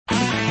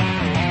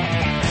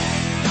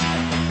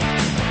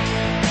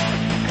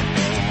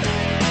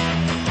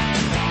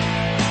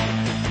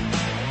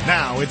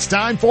it's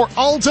time for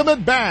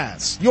Ultimate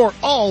Bass, your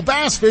all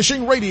bass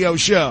fishing radio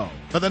show.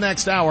 For the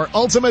next hour,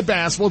 Ultimate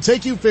Bass will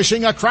take you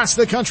fishing across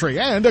the country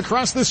and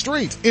across the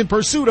street in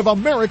pursuit of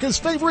America's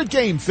favorite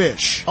game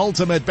fish.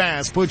 Ultimate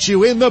Bass puts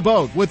you in the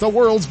boat with the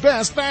world's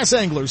best bass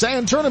anglers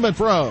and tournament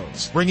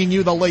pros, bringing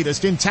you the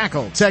latest in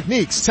tackle,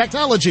 techniques,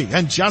 technology,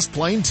 and just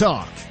plain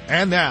talk.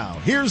 And now,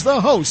 here's the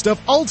host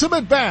of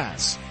Ultimate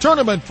Bass,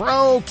 Tournament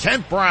Pro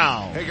Kent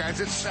Brown. Hey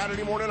guys, it's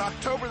Saturday morning,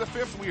 October the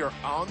 5th. We are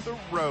on the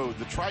road.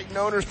 The Triton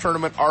Owners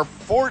Tournament, our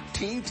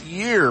 14th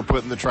year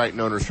putting the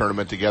Triton Owners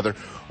Tournament together.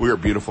 We are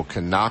beautiful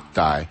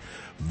Dyer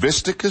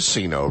Vista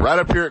Casino right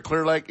up here at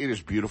Clear Lake. It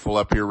is beautiful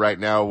up here right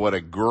now. What a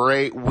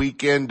great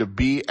weekend to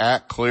be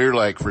at Clear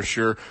Lake for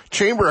sure.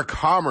 Chamber of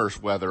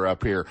Commerce weather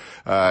up here.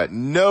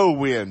 No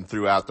wind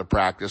throughout the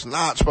practice.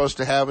 Not supposed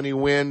to have any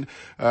wind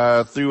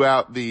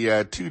throughout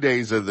the 2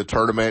 days of the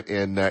tournament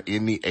in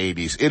the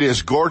 80s. It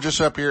is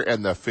gorgeous up here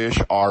and the fish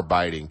are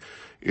biting.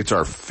 It's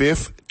our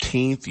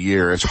 15th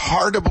year. It's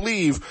hard to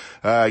believe.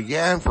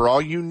 And for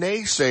all you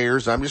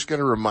naysayers, I'm just going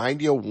to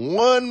remind you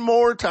one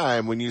more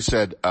time when you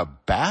said a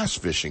bass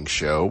fishing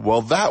show.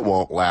 Well, that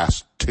won't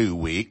last 2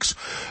 weeks.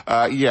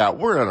 We're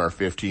in our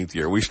 15th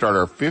year. We start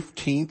our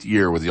 15th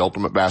year with the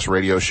Ultimate Bass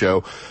Radio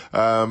Show,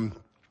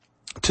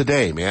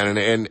 today, man.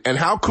 And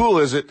how cool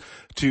is it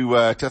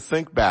to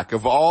think back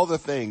of all the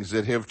things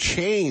that have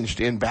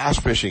changed in bass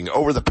fishing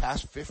over the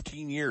past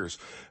 15 years.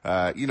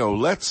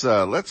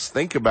 Let's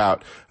think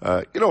about,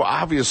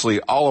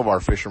 obviously all of our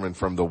fishermen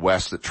from the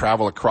West that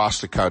travel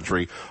across the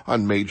country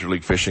on Major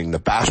League Fishing, the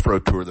Bass Pro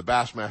Tour, the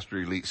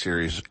Bassmaster Elite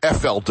Series,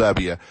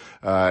 FLW,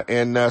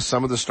 and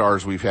some of the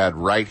stars we've had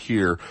right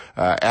here,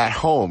 at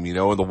home, in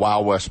the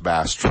Wild West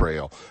Bass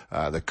Trail,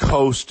 the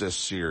Costa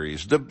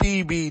Series, the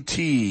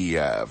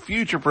BBT,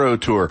 Future Pro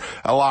Tour,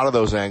 a lot of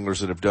those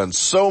anglers that have done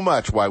so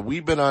much while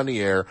we've been on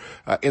the air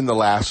in the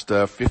last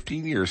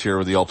 15 years here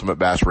with the Ultimate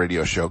Bass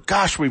Radio Show.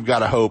 Gosh, we've got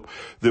to hope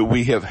that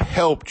we have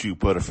helped you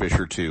put a fish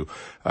or two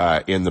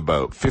in the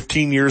boat.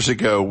 15 years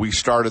ago, we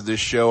started this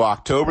show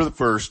October the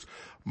 1st.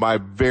 My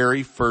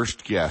very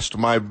first guest,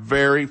 my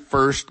very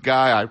first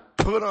guy I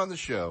put on the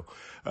show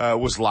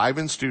was live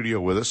in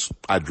studio with us.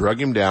 I drug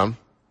him down,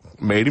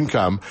 made him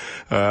come,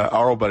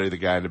 our old buddy, the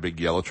guy in the big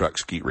yellow truck,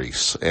 Skeet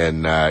Reese.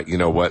 And, you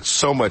know what?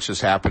 So much has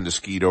happened to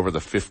Skeet over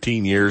the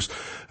 15 years,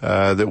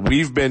 that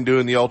we've been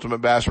doing the Ultimate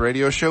Bass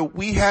Radio Show.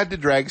 We had to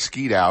drag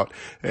Skeet out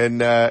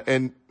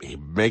and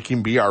make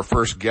him be our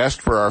first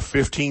guest for our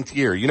 15th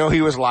year.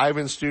 He was live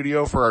in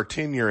studio for our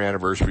 10-year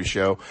anniversary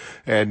show,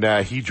 and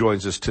he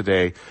joins us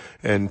today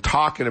and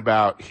talking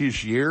about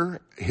his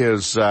year,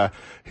 his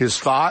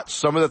thoughts,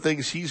 some of the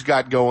things he's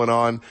got going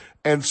on,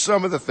 and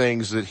some of the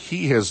things that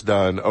he has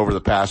done over the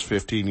past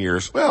 15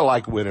 years, well,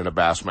 like winning a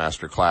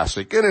Bassmaster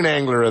Classic and an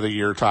Angler of the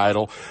Year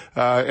title,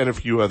 and a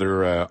few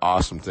other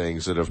awesome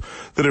things that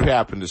have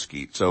happened to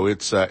Skeet. So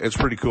it's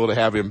pretty cool to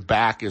have him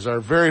back as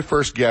our very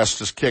first guest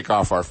to kick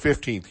off our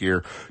 15th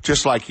year,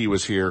 just like he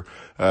was here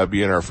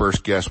being our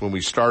first guest when we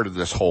started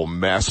this whole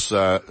mess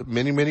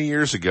many, many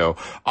years ago.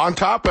 On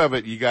top of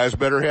it, you guys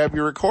better have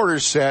your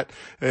recorders set,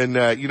 and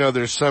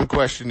there's some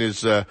question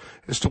as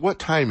to what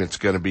time it's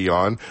going to be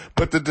on,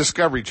 but the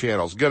Discovery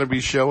Channel is going to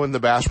be showing the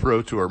Bass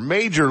Pro Tour,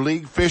 Major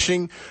League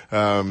Fishing.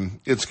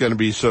 It's going to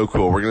be so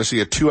cool. We're going to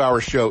see a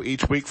 2-hour show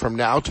each week from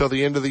now till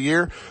the end of the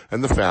year,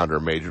 and the founder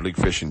of Major League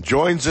Fishing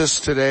joins us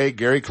today,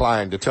 Gary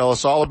Klein, to tell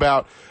us all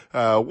about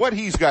what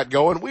he's got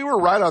going. We were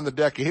right on the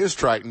deck of his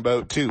Triton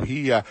boat too.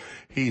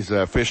 He's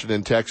fishing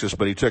in Texas,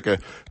 but he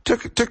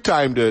took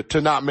time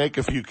to not make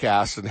a few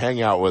casts and hang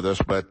out with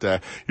us, but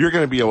you're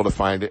going to be able to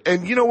find it.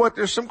 And you know what?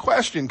 There's some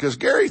question because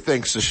Gary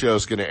thinks the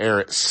show's going to air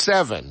at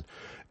 7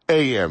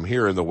 a.m.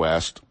 here in the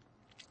West.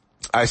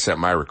 I set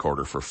my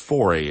recorder for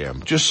 4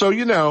 a.m. just so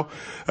you know,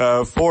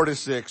 4 to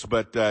 6,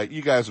 but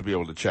you guys will be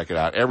able to check it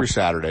out every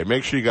Saturday.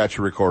 Make sure you got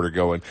your recorder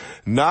going,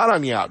 not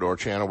on the Outdoor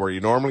Channel where you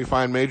normally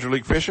find Major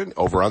League Fishing,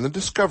 over on the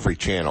Discovery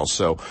Channel.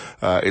 So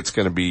it's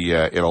going to be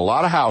in a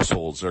lot of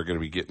households, they're going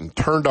to be getting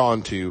turned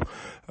on to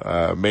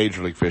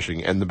Major League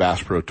Fishing and the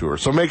Bass Pro Tour.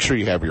 So make sure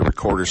you have your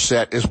recorder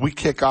set as we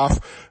kick off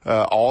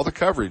all the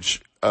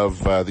coverage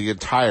of the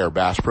entire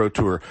Bass Pro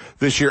Tour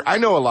this year. I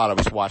know a lot of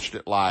us watched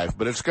it live,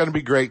 but it's going to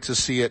be great to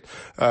see it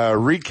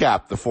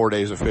recap the 4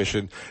 days of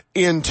fishing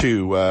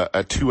into a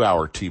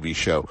 2-hour TV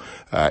show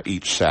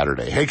each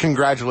Saturday. Hey,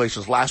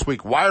 congratulations. Last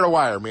week, wire to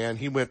wire, man.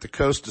 He went the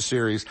Costa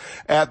Series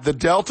at the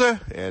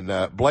Delta,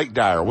 and Blake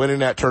Dyer winning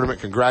that tournament.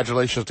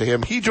 Congratulations to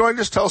him. He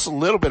joined us. Tell us a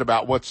little bit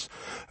about what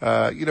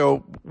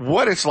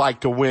it's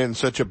like to win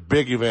such a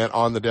big event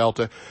on the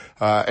Delta,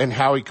 and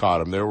how he caught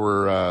them. There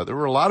were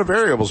a lot of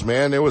variables,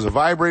 man. There was a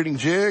vibrating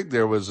jig.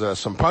 There was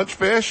some punch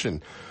fish,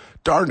 and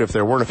darned if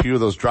there weren't a few of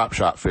those drop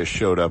shot fish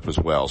showed up as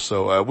well.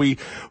 So we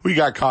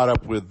got caught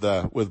up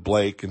with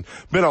Blake, and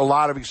been a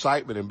lot of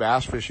excitement in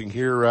bass fishing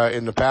here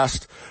in the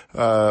past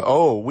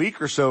a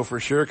week or so for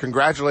sure.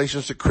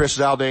 Congratulations to Chris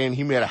Zaldain.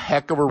 He made a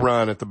heck of a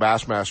run at the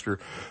Bassmaster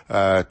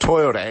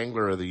Toyota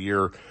Angler of the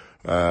Year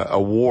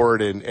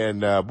award,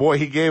 and boy,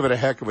 he gave it a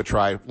heck of a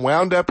try.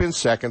 Wound up in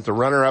second, the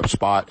runner-up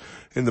spot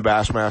in the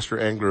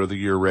Bassmaster Angler of the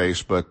Year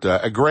race, but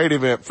a great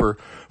event for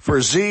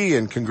Z,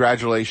 and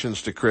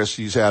congratulations to Chris.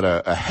 He's had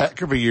a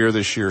heck of a year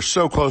this year,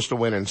 so close to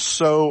winning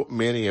so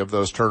many of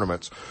those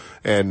tournaments,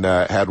 and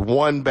had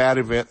one bad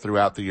event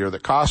throughout the year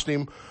that cost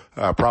him,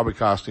 probably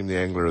cost him the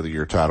Angler of the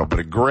Year title. But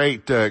a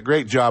great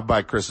job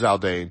by Chris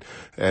Zaldain,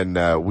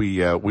 and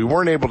we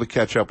weren't able to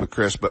catch up with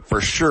Chris, but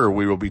for sure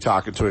we will be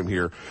talking to him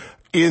here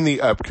in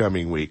the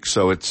upcoming week.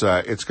 So it's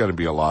going to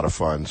be a lot of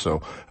fun.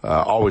 So,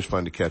 always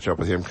fun to catch up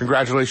with him.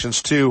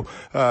 Congratulations to,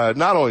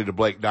 not only to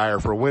Blake Dyer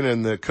for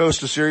winning the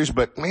Costa Series,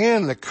 but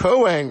man, the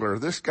co-angler,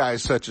 this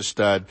guy's such a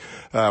stud,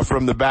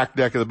 from the back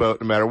deck of the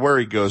boat, no matter where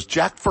he goes.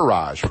 Jack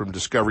Farage from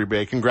Discovery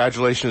Bay.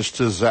 Congratulations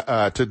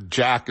to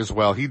Jack as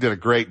well. He did a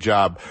great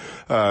job,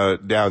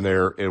 down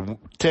there and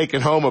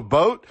taking home a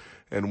boat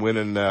and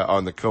winning,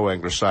 on the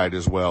co-angler side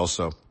as well.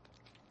 So,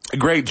 a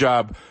great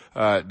job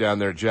down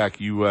there,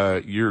 Jack.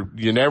 You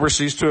never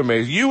cease to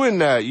amaze. You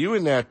and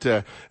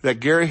that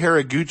Gary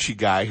Haraguchi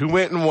guy who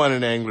went and won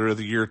an Angler of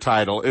the Year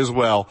title as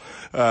well,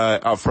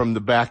 from the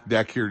back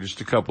deck here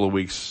just a couple of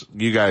weeks.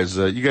 You guys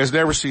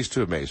never cease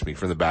to amaze me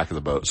from the back of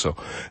the boat. So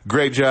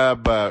great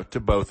job, to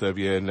both of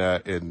you,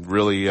 and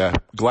really,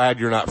 glad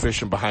you're not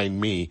fishing behind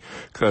me,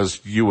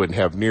 cause you wouldn't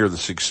have near the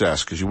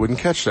success, cause you wouldn't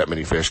catch that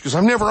many fish, cause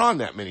I'm never on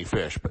that many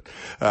fish,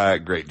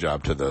 but, great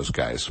job to those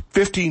guys.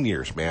 15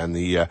 years, man.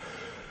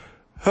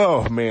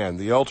 Oh man,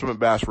 the Ultimate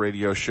Bass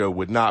Radio Show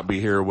would not be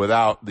here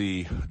without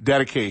the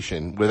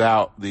dedication,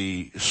 without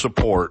the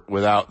support,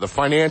 without the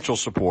financial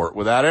support,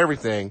 without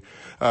everything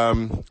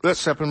that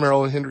Sepp and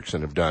Marilyn Hendrickson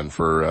have done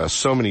for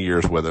so many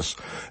years with us,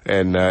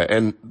 and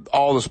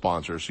all the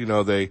sponsors. You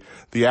know, the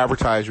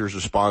advertisers, the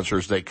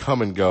sponsors, they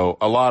come and go.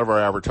 A lot of our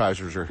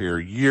advertisers are here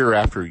year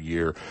after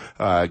year.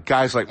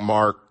 Guys like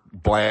Mark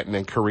Blanton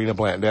and Karina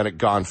Blanton down at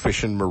Gone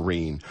Fishing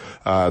Marine.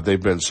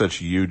 They've been such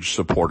huge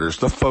supporters.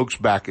 The folks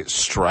back at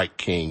Strike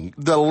King,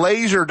 the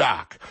Laser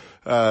Doc,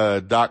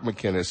 Doc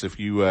McInnes. If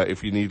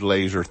you need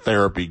laser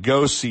therapy,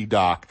 go see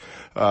Doc.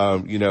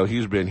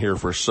 He's been here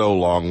for so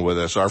long with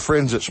us. Our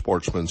friends at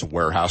Sportsman's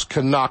Warehouse,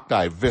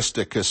 Canocti,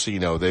 Vista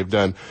Casino. They've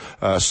done,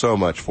 so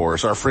much for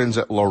us. Our friends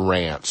at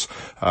Lowrance,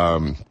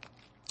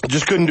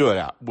 just couldn't do it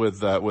out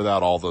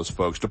without all those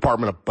folks.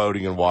 Department of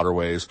Boating and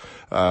Waterways,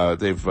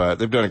 they've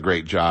done a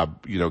great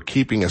job,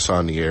 keeping us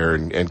on the air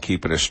and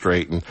keeping us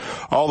straight. And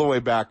all the way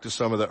back to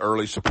some of the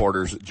early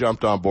supporters that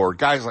jumped on board,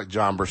 guys like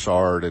John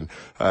Broussard and,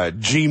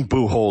 Gene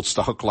Buchholz,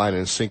 the hook, line,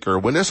 and sinker.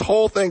 When this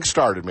whole thing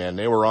started, man,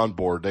 they were on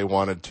board. They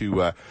wanted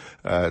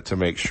to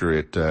make sure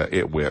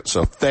it went.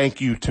 So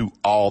thank you to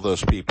all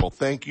those people.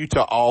 Thank you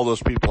to all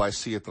those people I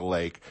see at the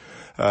lake.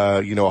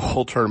 A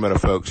whole tournament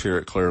of folks here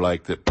at Clear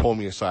Lake that pull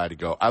me aside to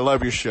go, I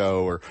love your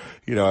show, or,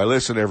 I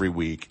listen every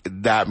week.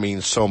 That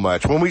means so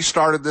much. When we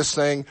started this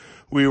thing,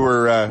 we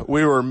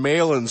were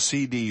mailing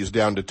CDs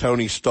down to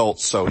Tony Stoltz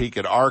so he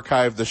could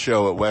archive the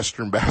show at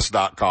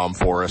westernbass.com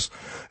for us.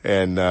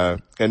 And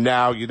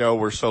now,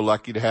 we're so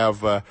lucky to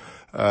have,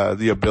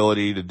 the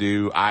ability to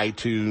do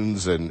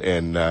iTunes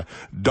and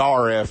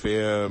DAR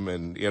FM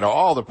and,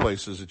 all the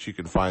places that you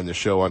can find the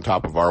show on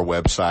top of our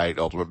website,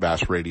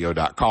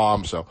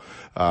 ultimatebassradio.com. So,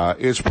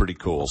 it's pretty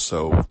cool.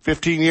 So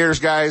 15 years,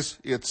 guys.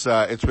 It's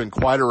been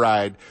quite a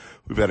ride.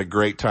 We've had a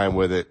great time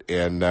with it,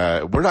 and,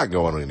 we're not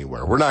going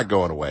anywhere. We're not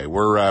going away.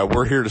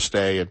 We're here to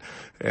stay,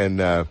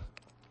 and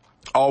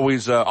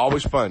always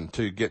fun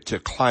to get to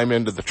climb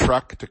into the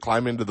truck, to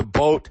climb into the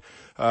boat,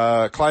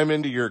 climb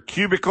into your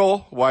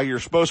cubicle while you're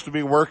supposed to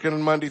be working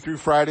on Monday through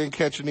Friday and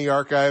catching the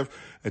archive,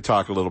 and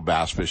talk a little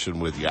bass fishing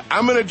with you.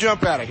 I'm going to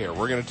jump out of here.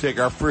 We're going to take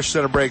our first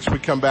set of breaks. When we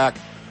come back,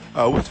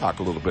 we'll talk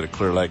a little bit of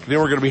Clear Lake. Then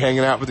we're going to be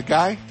hanging out with the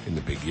guy in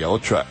the big yellow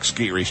truck.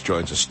 Skeet Reese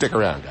joins us. Stick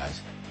around,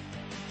 guys.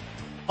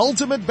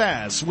 Ultimate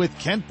Bass with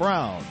Kent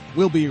Brown.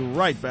 We'll be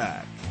right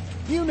back.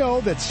 You know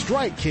that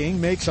Strike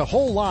King makes a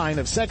whole line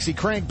of sexy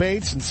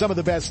crankbaits and some of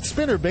the best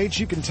spinner baits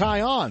you can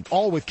tie on,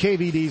 all with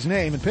KVD's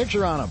name and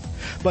picture on them.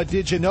 But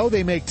did you know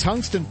they make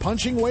tungsten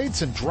punching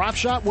weights and drop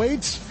shot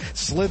weights?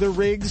 Slither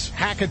rigs,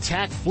 hack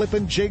attack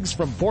flippin' jigs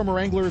from former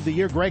Angler of the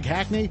Year Greg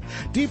Hackney,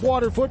 deep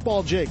water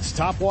football jigs,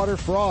 top water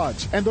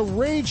frogs, and the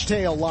Rage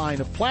Tail line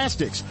of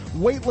plastics,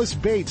 weightless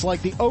baits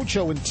like the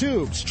Ocho and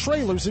tubes,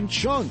 trailers and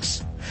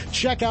chunks.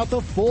 Check out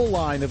the full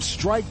line of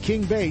Strike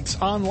King baits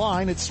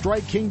online at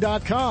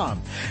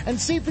StrikeKing.com and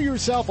see for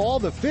yourself all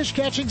the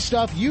fish-catching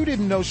stuff you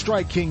didn't know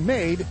Strike King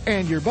made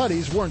and your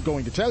buddies weren't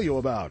going to tell you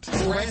about.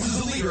 Lowrance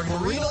is the leader in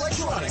marine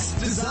electronics,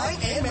 design,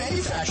 and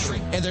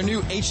manufacturing. And their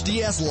new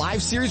HDS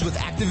Live series with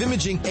active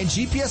imaging and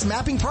GPS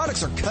mapping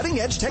products are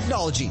cutting-edge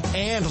technology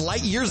and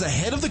light years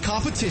ahead of the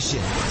competition.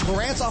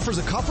 Lowrance offers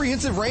a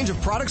comprehensive range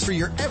of products for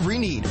your every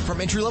need, from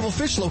entry-level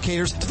fish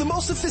locators to the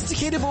most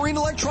sophisticated marine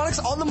electronics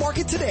on the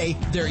market today.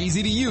 They're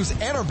easy to use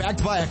and are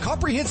backed by a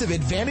comprehensive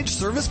Advantage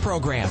service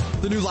program.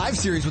 The new Live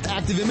series with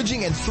active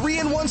imaging and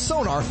 3-in-1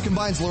 sonar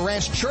combines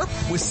Lowrance Chirp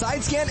with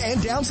side scan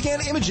and down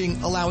scan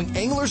imaging, allowing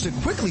anglers to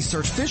quickly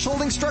search fish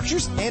holding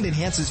structures, and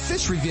enhances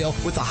fish reveal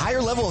with a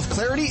higher level of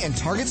clarity and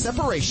target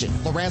separation.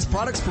 Lowrance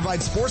products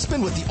provide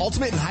sportsmen with the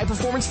ultimate and high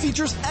performance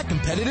features at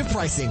competitive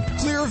pricing.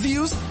 Clearer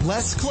views,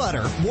 less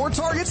clutter, more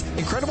targets,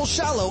 incredible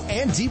shallow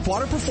and deep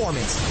water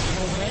performance.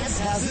 Lowrance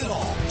has it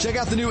all. Check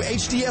out the new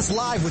HDS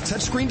Live with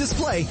touchscreen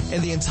display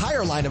and the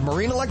entire line of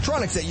marine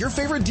electronics at your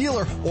favorite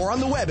dealer or on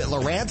the web at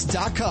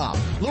Lowrance.com.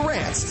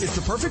 Lowrance is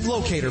the perfect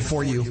locator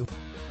for you.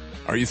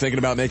 Are you thinking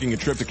about making a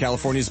trip to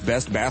California's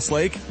best bass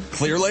lake,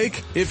 Clear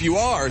Lake? If you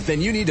are,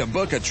 then you need to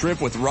book a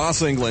trip with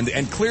Ross England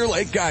and Clear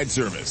Lake Guide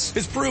Service.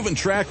 His proven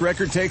track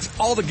record takes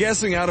all the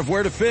guessing out of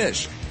where to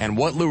fish and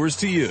what lures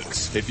to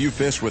use. If you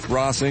fish with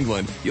Ross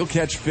England, you'll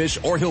catch fish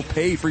or he'll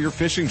pay for your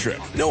fishing trip.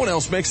 No one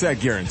else makes that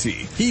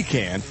guarantee. He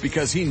can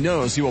because he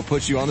knows he will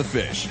put you on the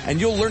fish and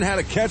you'll learn how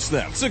to catch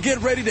them. So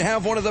get ready to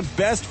have one of the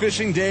best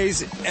fishing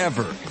days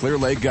ever. Clear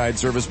Lake Guide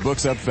Service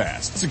books up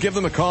fast. So give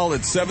them a call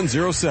at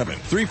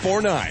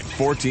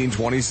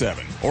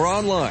 707-349-1427 or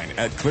online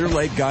at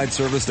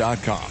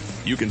clearlakeguideservice.com.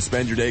 You can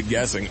spend your day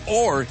guessing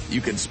or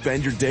you can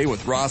spend your day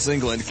with Ross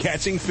England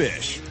catching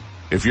fish.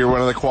 If you're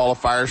one of the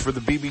qualifiers for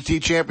the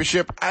BBT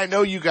Championship, I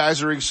know you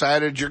guys are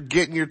excited. You're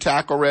getting your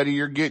tackle ready.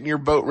 You're getting your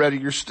boat ready.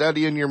 You're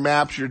studying your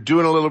maps. You're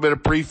doing a little bit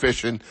of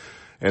pre-fishing.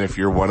 And if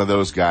you're one of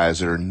those guys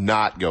that are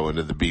not going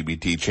to the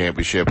BBT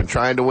Championship and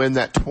trying to win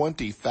that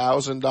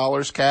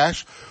 $20,000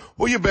 cash,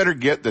 well, you better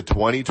get the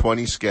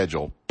 2020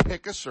 schedule.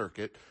 Pick a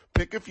circuit.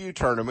 Pick a few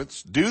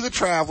tournaments, do the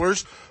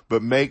Travelers,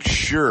 but make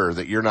sure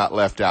that you're not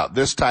left out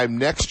this time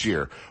next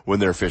year when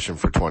they're fishing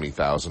for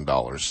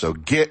 $20,000. So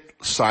get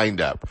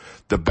signed up.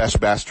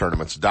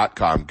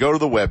 TheBestBassTournaments.com. Go to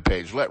the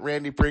webpage. Let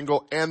Randy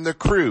Pringle and the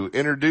crew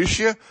introduce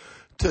you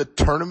to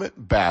tournament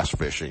bass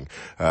fishing.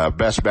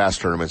 Best Bass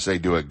Tournaments, they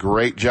do a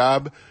great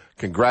job.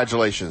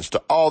 Congratulations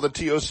to all the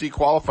TOC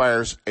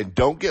qualifiers, and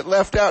don't get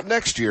left out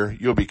next year.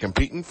 You'll be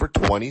competing for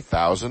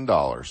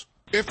 $20,000.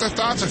 If the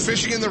thoughts of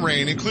fishing in the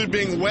rain include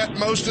being wet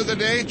most of the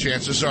day,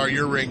 chances are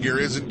your rain gear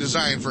isn't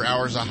designed for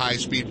hours of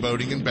high-speed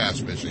boating and bass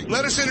fishing.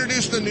 Let us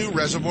introduce the new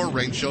Reservoir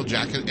Rain Shield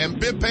Jacket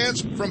and Bib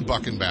Pants from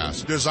Buck &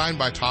 Bass. Designed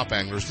by top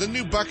anglers, the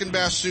new Buck &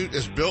 Bass suit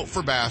is built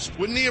for bass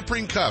with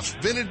neoprene cuffs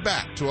vented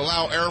back to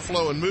allow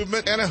airflow and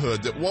movement, and a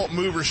hood that won't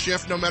move or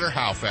shift no matter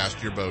how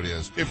fast your boat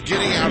is. If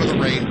getting out of the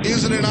rain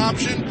isn't an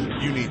option,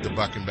 you need the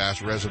Buck &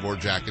 Bass Reservoir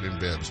Jacket and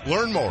Bibs.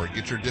 Learn more and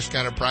get your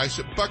discounted price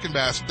at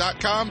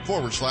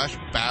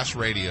buckandbass.com/bass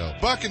radio.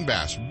 Buck &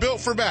 Bass,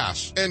 built for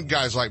bass, and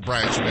guys like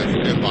Brian Smith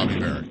and Bobby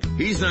Barrett.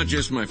 He's not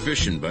just my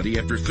fishing buddy.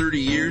 After 30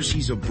 years,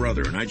 he's a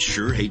brother, and I'd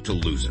sure hate to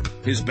lose him.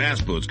 His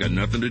bass boat's got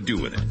nothing to do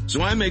with it.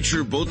 So I make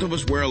sure both of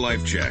us wear a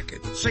life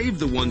jacket. Save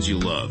the ones you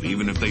love,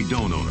 even if they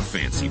don't own a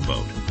fancy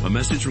boat. A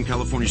message from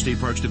California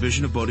State Parks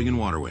Division of Boating and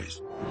Waterways.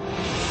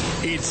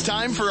 It's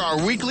time for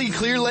our weekly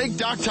Clear Lake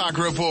Dock Talk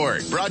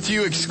report, brought to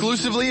you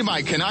exclusively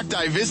by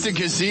Canocti Vista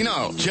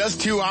Casino, just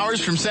 2 hours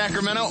from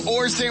Sacramento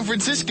or San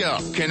Francisco.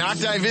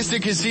 Canocti Vista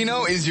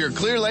Casino is your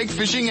Clear Lake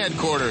fishing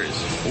headquarters.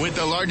 With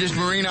the largest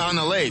marina on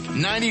the lake,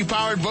 90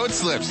 powered boat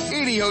slips,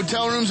 80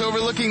 hotel rooms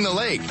overlooking the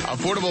lake,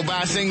 affordable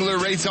bass angler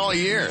rates all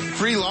year,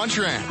 free launch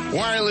ramp,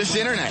 wireless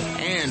internet,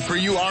 and for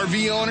you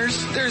RV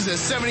owners, there's a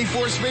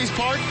 74 space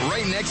park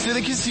right next to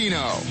the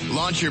casino.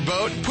 Launch your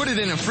boat, put it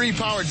in a free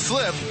powered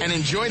slip, and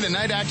enjoy the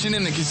night action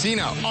in the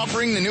casino,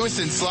 offering the newest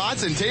in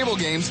slots and table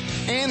games,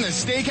 and the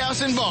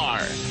steakhouse and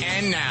bar.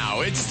 And now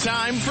it's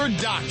time for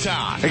Dock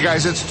Talk. Hey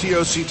guys, it's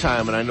TOC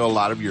time, and I know a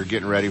lot of you are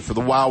getting ready for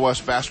the Wild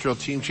West Bass Trail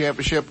Team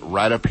Championship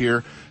right up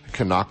here at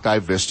Canocti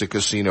Vista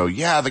Casino.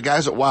 Yeah, the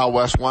guys at Wild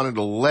West wanted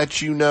to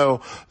let you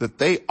know that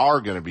they are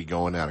going to be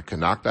going out of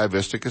Canocti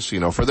Vista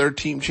Casino for their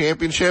team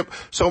championship.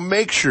 So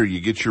make sure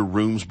you get your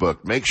rooms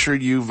booked. Make sure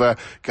you've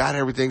got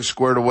everything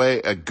squared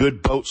away. A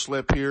good boat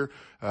slip here.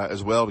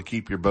 As well to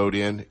keep your boat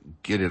in,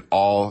 get it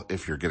all.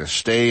 If you're going to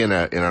stay in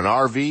an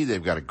RV,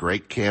 they've got a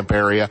great camp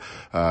area.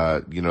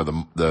 The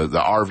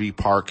RV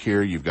park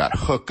here, you've got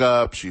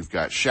hookups, you've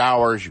got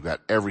showers, you've got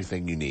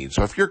everything you need.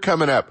 So if you're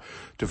coming up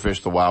to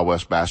fish the Wild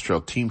West Bass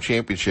Trail Team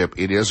Championship,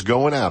 it is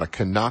going out of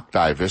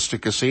Canocti Vista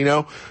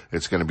Casino.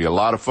 It's going to be a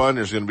lot of fun.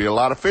 There's going to be a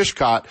lot of fish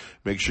caught.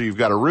 Make sure you've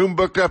got a room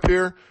booked up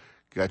here,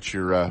 got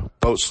your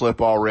boat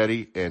slip all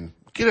ready, and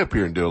get up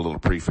here and do a little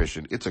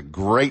pre-fishing. It's a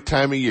great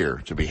time of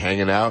year to be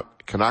hanging out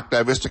at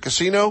Canocti Vista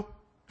Casino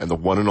and the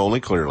one and only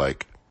Clear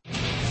Lake.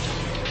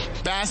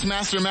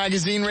 Bassmaster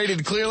Magazine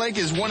rated Clear Lake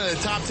as one of the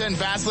top 10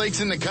 bass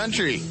lakes in the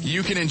country.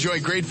 You can enjoy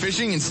great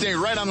fishing and stay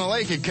right on the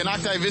lake at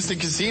Canocti Vista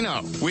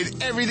Casino.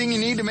 With everything you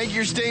need to make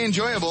your stay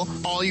enjoyable,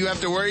 all you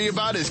have to worry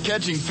about is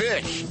catching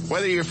fish.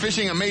 Whether you're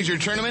fishing a major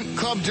tournament,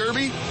 club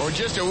derby, or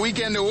just a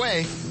weekend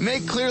away,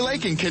 make Clear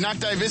Lake and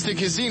Canocti Vista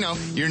Casino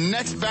your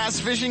next bass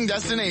fishing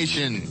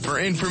destination. For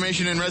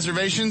information and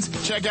reservations,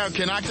 check out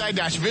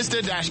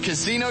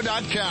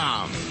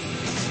canocti-vista-casino.com.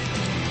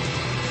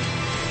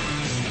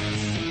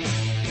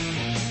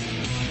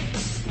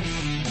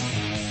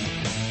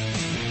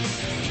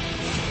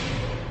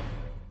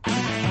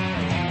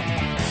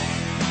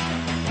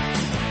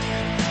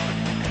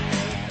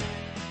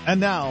 And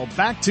now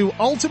back to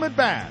Ultimate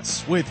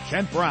Bass with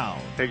Kent Brown.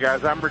 Hey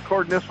guys, I'm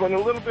recording this one a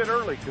little bit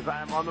early because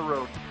I am on the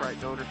road to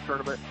Triton Owners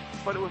Tournament,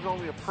 but it was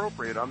only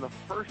appropriate on the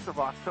 1st of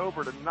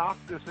October to knock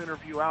this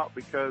interview out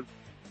because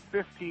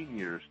 15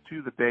 years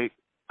to the date,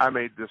 I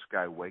made this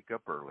guy wake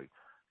up early,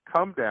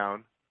 come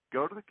down,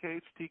 go to the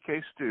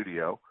KHTK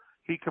studio.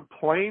 He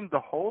complained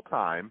the whole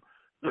time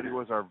that he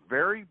was our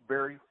very,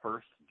 very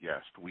first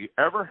guest we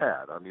ever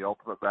had on the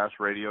Ultimate Bass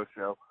Radio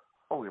Show.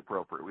 Only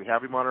appropriate. We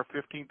have him on our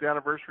 15th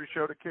anniversary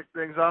show to kick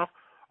things off.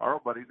 Our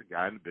old buddy, the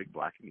guy in the big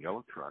black and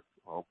yellow truck,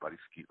 old buddy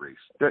Skeet Reese.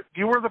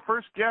 You were the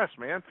first guest,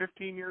 man,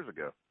 15 years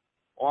ago.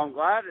 Well, I'm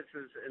glad it's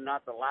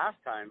not the last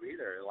time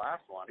either. The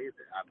last one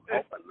either. I'm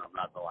hoping I'm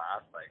not the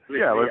last.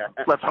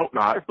 Let's hope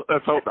not.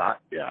 Let's hope not.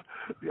 Yeah.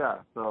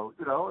 So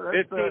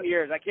 15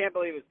 years. I can't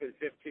believe it's been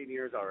 15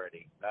 years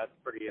already. That's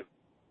pretty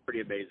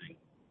amazing.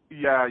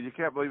 Yeah, you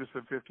can't believe it's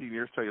been 15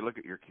 years till you look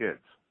at your kids.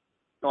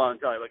 Well,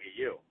 until I look at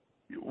you.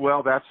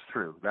 Well, that's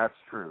true. And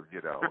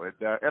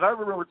I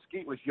remember when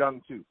Skeet was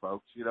young too,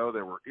 folks.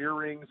 There were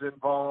earrings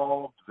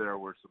involved. There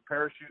were some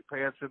parachute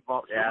pants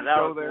involved. Yeah, that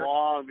was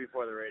long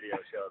before the radio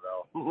show,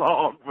 though.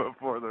 Long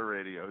before the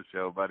radio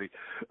show, buddy.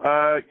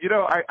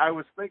 I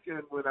was thinking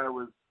when I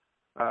was,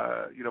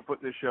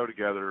 putting this show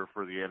together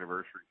for the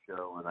anniversary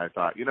show, and I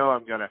thought,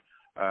 I'm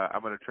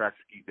gonna track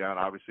Skeet down.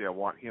 Obviously, I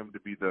want him to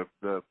be the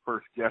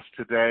first guest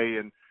today,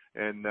 and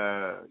since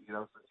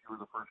you were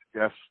the first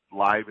guest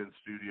live in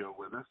studio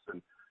with us,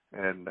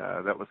 and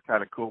that was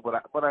kind of cool.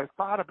 But I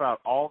thought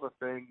about all the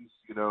things,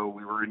 we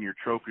were in your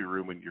trophy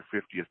room in your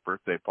 50th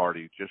birthday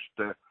party, just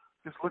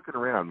looking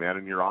around, man,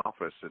 in your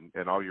office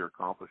and all your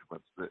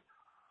accomplishments, that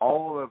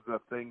all of the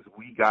things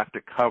we got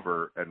to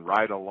cover and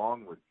ride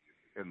along with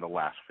you in the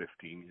last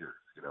 15 years.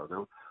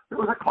 There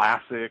was a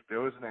classic,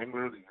 there was an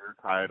Angler of the Year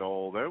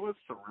title, there was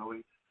some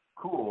really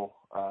cool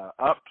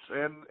ups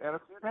and a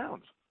few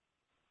downs.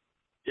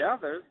 Yeah,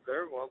 I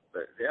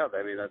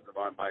mean, that's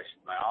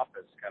my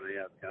office, kind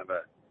of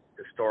a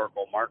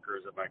historical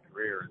markers of my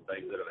career and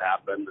things that have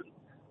happened. And,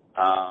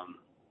 I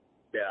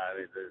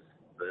mean,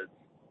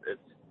 it's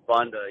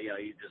fun to,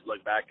 you just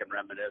look back and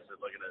reminisce and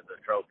looking at the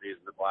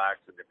trophies and the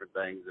plaques and different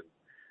things and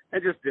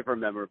just different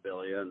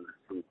memorabilia and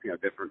some,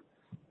 different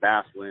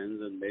bass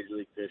wins and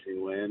Major League Fishing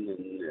win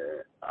and,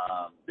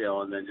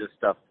 and then just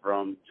stuff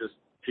from just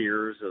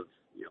peers of,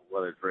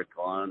 whether it's Rick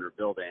Klein or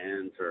Bill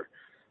Dance or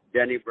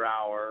Denny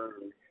Brower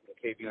and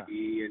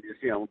KBD and just,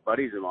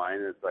 buddies of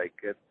mine. It's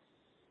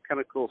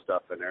kind of cool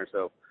stuff in there.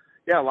 So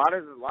yeah, a lot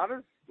has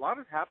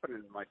happened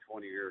in my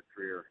 20-year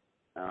career.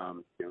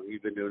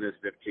 You've been doing this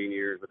 15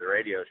 years with the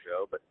radio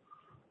show, but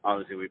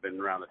obviously we've been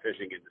around the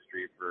fishing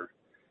industry for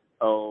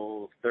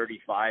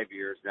 35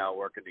 years now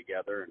working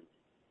together. And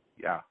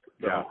I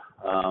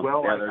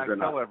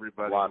tell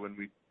everybody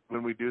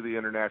when we do the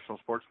International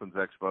Sportsman's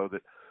Expo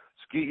that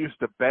Skeet used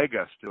to beg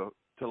us to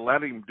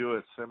let him do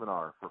a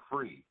seminar for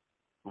free.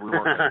 We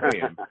weren't going to pay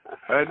him.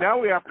 And now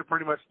we have to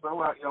pretty much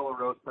throw out yellow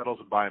rose petals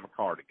and buy him a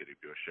car to get him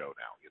to a show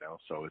now,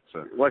 So it's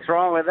what's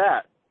wrong with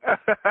that?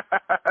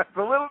 It's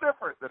a little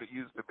different than it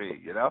used to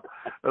be, a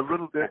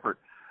little different.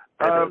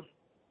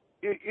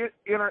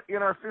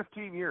 In our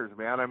 15 years,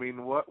 man, I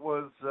mean, what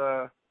was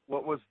the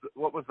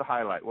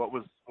highlight? What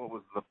was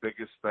the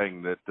biggest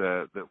thing that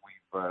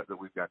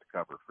we've got to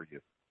cover for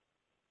you?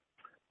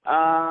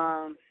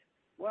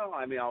 Well,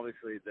 I mean,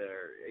 obviously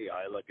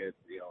I look at,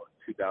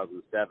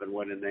 2007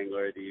 winning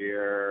Angler of the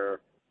Year,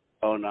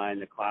 2009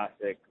 the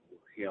Classic,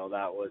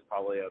 that was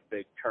probably a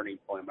big turning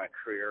point in my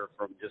career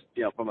from just,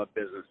 from a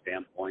business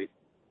standpoint.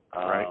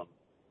 Right.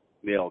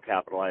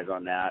 Capitalize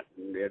on that.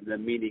 And the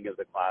meaning of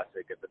the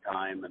Classic at the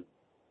time and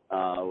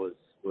was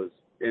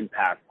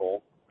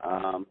impactful.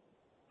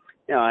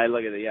 I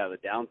look at the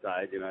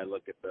downside, I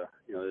look at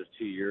there's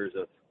 2 years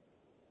of,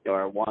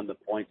 I won the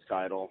points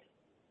title.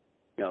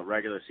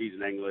 Regular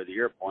season Angler of the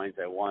Year points,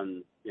 I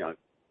won,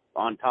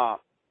 on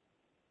top.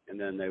 And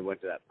then they went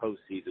to that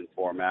postseason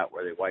format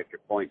where they wiped your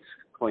points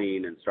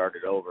clean and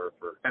started over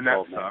for and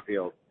that sucked.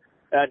 Field.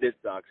 That did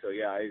suck. So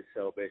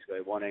so basically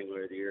I won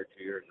Angler of the Year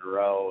 2 years in a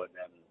row, and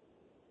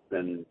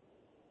then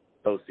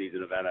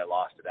postseason event I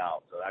lost it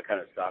out. So that kind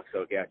of sucks.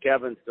 So yeah,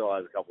 Kevin still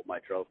has a couple of my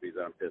trophies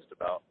that I'm pissed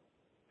about.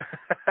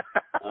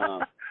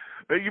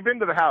 But you've been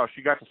to the house.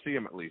 You got to see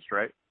him at least,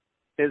 right?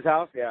 His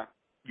house, yeah.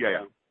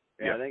 Yeah.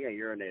 I think I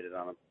urinated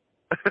on him.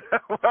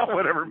 Well,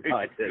 whatever made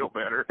you feel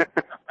better.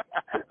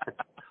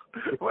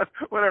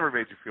 Whatever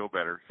made you feel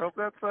better. So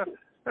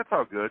that's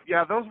all good.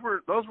 Yeah, those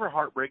were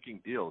heartbreaking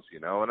deals,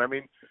 And I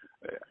mean,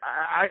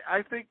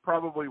 I think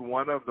probably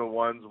one of the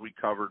ones we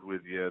covered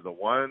with you, the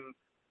one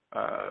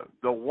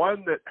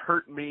that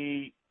hurt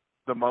me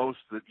the most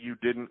that you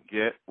didn't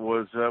get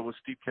was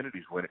Steve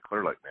Kennedy's win at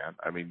Clear Lake, man.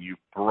 I mean, you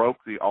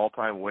broke the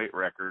all-time weight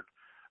record,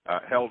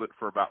 held it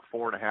for about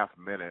 4.5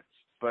 minutes.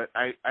 But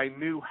I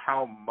knew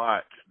how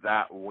much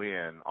that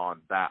win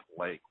on that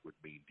lake would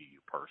mean to you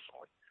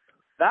personally.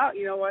 That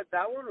one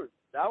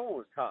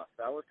was tough.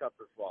 That was tough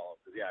to swallow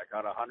because I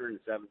caught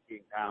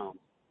 117 pounds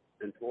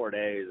in 4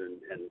 days,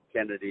 and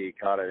Kennedy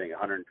caught I think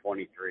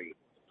 123.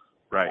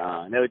 Right.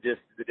 And it was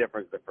just the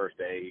difference the first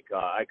day.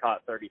 I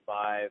caught 5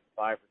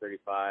 for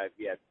 35.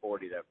 He had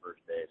 40 that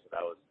first day, so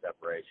that was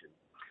separation.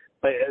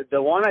 But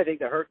the one I think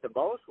that hurt the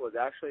most was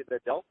actually the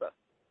Delta.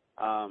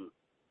 I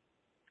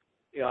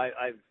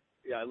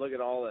look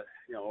at all the,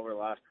 over the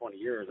last 20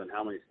 years and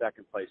how many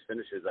second place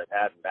finishes I've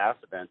had in bass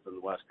events on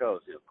the West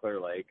Coast,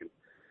 Clear Lake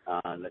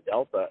and the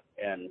Delta,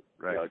 and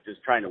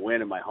just trying to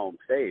win in my home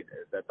state.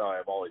 That's all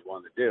I've always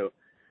wanted to do.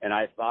 And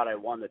I thought I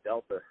won the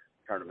Delta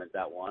tournament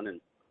that one, and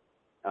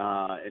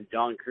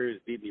John Cruz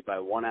beat me by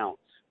 1 ounce.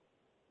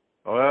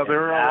 Well,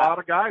 there are a lot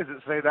of guys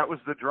that say that was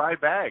the dry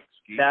bag,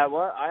 Skeet. That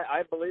was,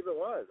 I believe it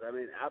was. I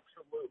mean,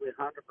 absolutely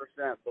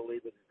 100%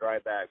 believe it's a dry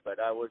bag, but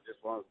I was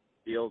just one of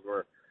those deals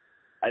where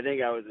I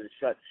think I was in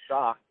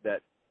shock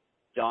that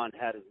John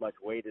had as much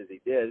weight as he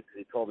did, because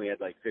he told me he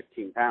had like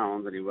 15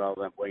 pounds, and he wound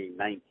up weighing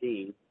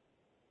 19.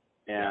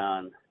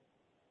 And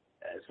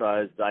so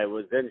I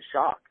was in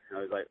shock. I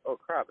was like, oh,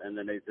 crap. And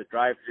then the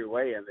drive-through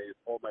weigh, and they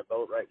just pulled my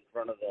boat right in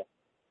front of the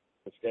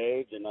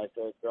stage, and I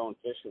started throwing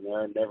fish in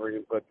there and never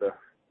even put the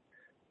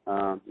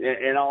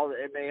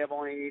it may have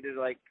only needed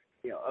like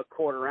a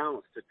quarter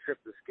ounce to trip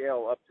the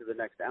scale up to the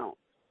next ounce.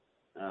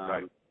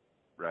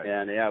 Right.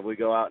 And we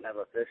go out and have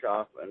a fish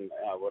off, and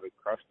I would have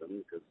crushed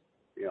him because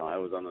I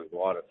was on a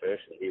lot of fish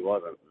and he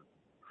wasn't.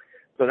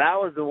 So that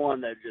was the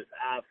one that just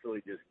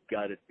absolutely just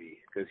gutted me,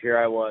 because here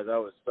I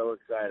was so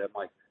excited. I'm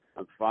like,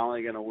 I'm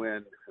finally going to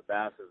win a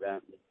bass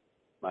event in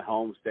my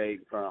home state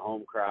in front of a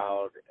home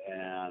crowd,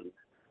 and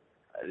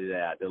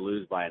to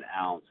lose by an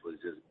ounce was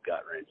just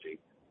gut wrenching.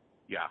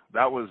 Yeah,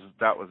 that was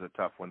a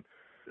tough one.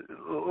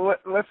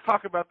 Let's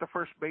talk about the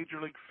first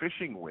Major League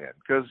Fishing win,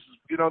 because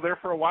there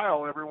for a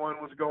while everyone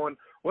was going,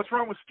 "What's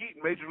wrong with Skeet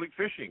in Major League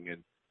Fishing?"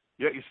 And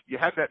yet you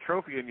had that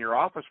trophy in your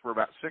office for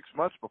about 6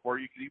 months before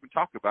you could even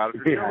talk about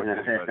it.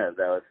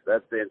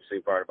 That's the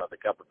interesting part about the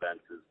Cup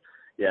events is,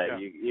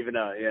 even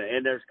though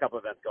and there's Cup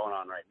events going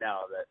on right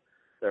now that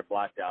they're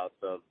blacked out,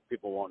 so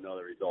people won't know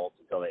the results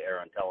until they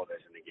air on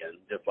television again,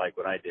 just like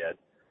what I did.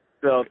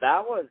 So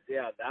that was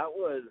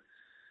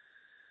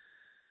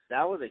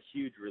a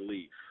huge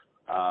relief.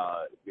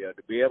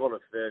 To be able to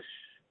fish,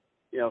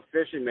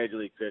 fishing Major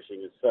League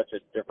Fishing is such a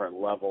different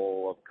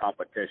level of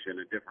competition,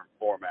 a different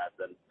format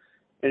than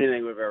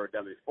anything we've ever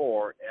done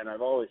before. And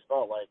I've always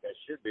felt like I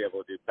should be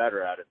able to do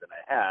better at it than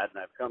I had. And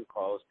I've come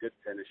close, good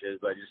finishes,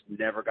 but I just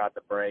never got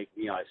the break.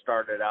 I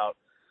started out,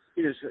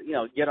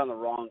 get on the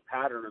wrong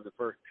pattern in the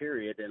first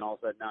period, and all of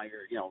a sudden now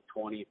you're,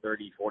 20,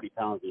 30, 40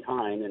 pounds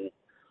behind, and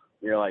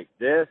you're like,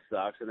 this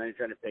sucks. And then you're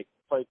trying to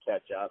play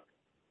catch up.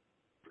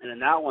 And in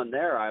that one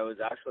there, I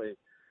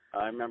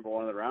remember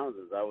one of the rounds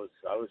is I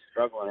was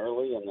struggling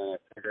early, and then I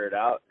figured it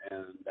out,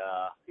 and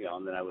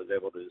and then I was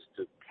able to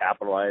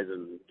capitalize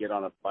and get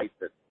on a bite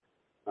that,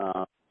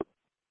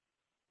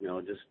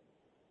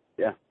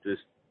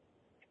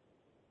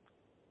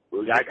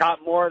 I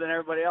caught more than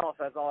everybody else.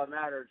 That's all that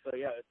mattered. So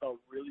it felt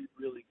really,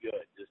 really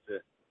good just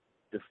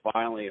to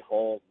finally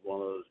hold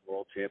one of those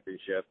World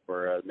Championship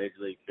or Major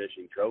League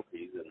Fishing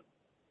trophies, and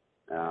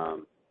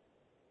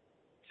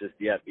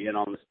being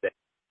on the stage.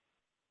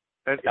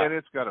 And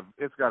it's got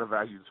a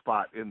valued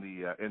spot in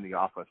the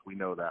office. We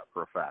know that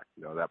for a fact.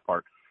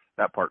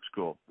 That part's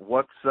cool.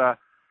 What's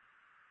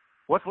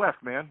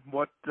left, man?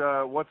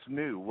 What's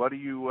new? What do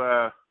you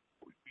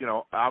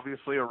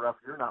obviously a rough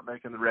year, not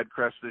making the Red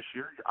Crest this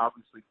year. You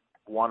obviously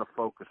want to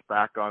focus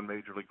back on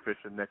Major League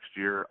Fishing next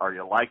year. Are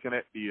you liking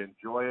it? Do you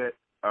enjoy it?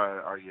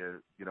 Are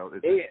you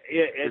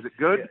is it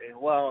good?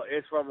 Well,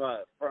 it's from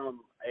a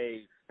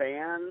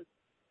fan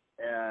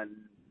and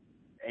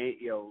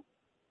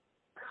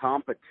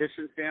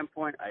competition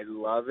standpoint, I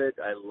love it.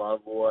 I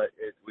love what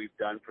we've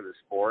done for the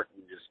sport,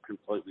 and just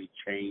completely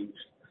changed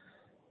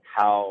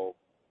how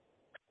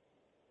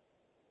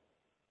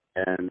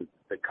and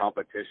the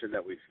competition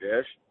that we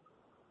fish.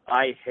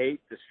 I hate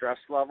the stress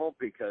level,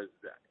 because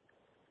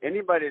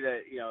anybody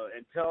that,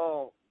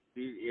 until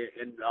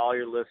and all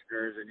your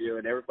listeners and you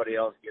and everybody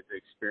else get to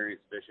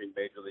experience fishing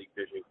Major League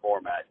Fishing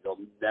format, you'll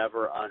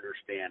never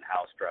understand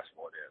how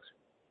stressful it is.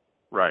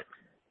 Right.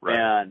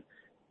 And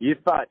you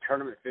thought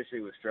tournament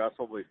fishing was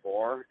stressful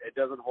before. It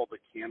doesn't hold a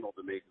candle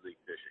to Major League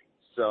Fishing.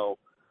 So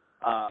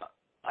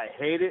I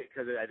hate it,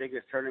 because I think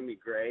it's turning me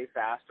gray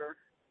faster,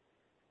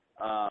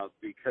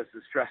 because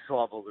the stress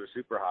levels are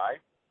super high.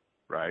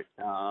 Right.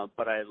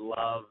 But I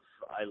love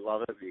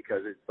it,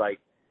 because it's like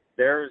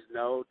there's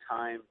no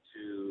time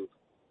to.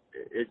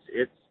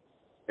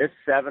 It's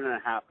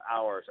 7.5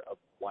 hours of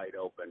wide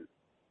open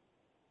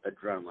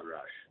adrenaline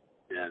rush,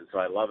 and so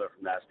I love it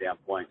from that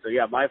standpoint. So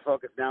my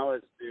focus now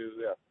is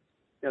to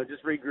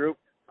just regroup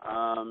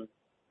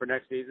for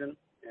next season,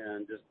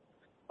 and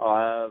I'll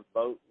have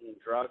boat and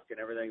truck and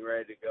everything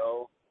ready to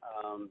go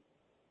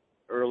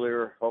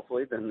earlier,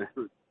 hopefully, than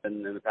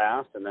in the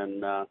past. And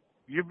then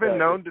you've been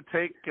known to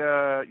take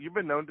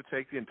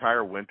the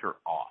entire winter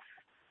off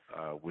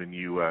when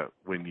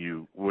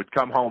you would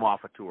come home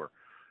off a tour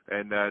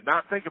and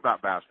not think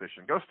about bass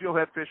fishing. Go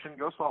steelhead fishing,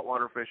 go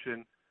saltwater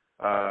fishing,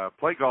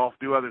 play golf,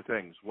 do other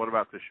things. What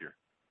about this year?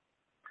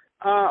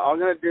 I'm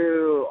going to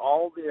do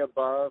all the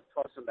above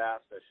plus some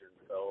bass fishing.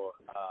 So,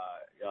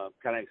 I'm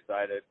kind of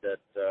excited that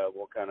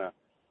we'll kind of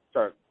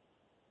start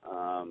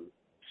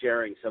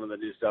sharing some of the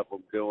new stuff we're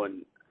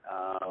doing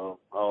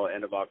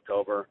end of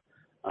October,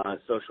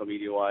 social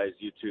media-wise,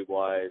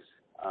 YouTube-wise.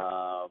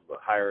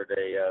 Hired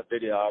a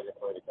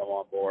videographer to come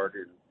on board,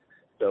 and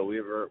so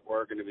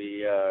we're going to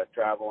be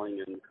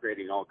traveling and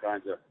creating all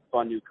kinds of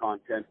fun new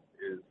content.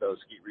 And so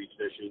Skeet Reach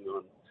Fishing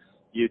on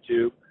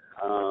YouTube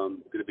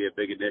going to be a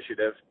big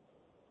initiative.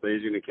 So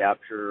he's going to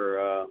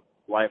capture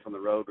life on the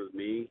road with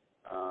me.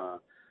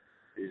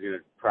 He's going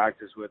to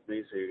practice with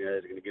me, so you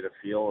guys are going to get a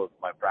feel of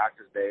my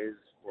practice days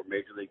for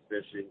Major League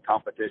Fishing,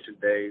 competition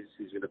days.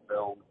 He's going to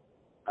film.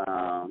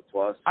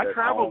 Plus, I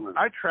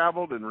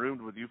traveled and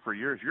roomed with you for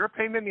years. You're a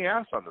pain in the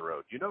ass on the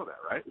road. You know that,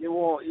 right? Yeah,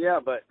 well, yeah,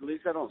 but at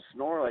least I don't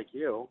snore like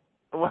you.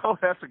 Well,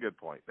 that's a good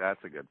point. Yeah.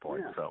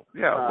 So,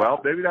 well,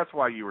 maybe that's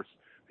why you were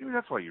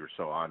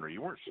so ornery.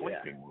 You weren't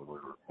sleeping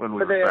when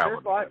we were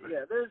traveling.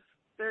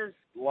 There's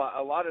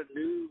a lot of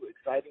new,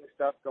 exciting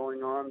stuff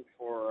going on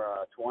for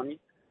 20.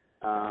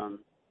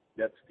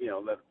 That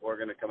we're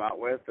going to come out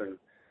with, and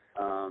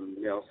I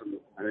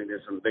think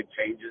there's some big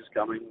changes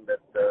coming that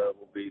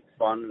will be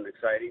fun and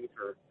exciting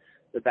for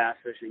the bass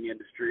fishing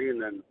industry.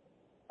 And then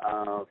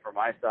for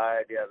my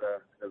side,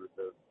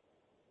 the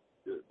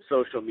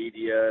social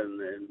media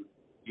and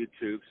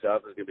YouTube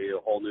stuff is going to be a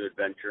whole new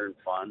adventure and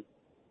fun.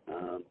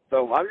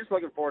 So I'm just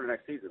looking forward to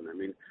next season. I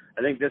mean,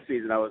 I think this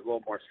season I was a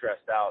little more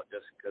stressed out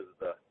just because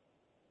of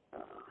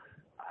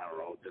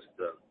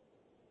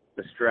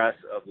the stress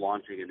of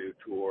launching a new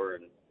tour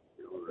and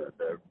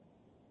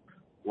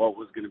what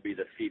was going to be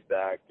the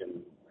feedback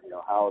and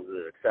how is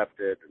it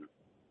accepted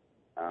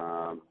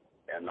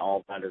and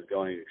all that is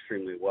going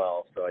extremely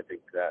well. So I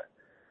think that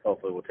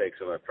hopefully we'll take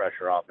some of the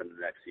pressure off into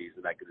the next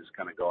season. I can just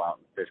kind of go out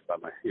and fish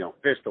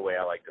fish the way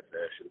I like to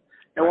fish.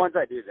 And once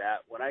I do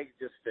that, when I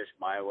just fish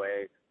my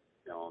way,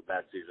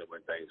 that season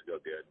when things go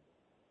good.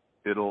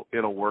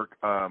 It'll work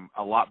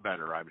a lot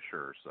better, I'm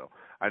sure. So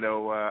I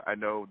know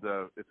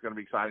it's going to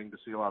be exciting to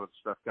see a lot of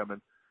stuff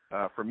coming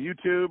from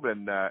YouTube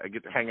and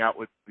get to hang out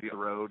with the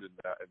road and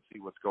see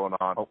what's going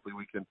on. Hopefully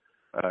we can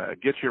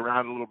get you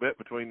around a little bit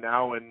between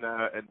now and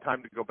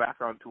time to go back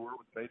on tour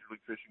with Major League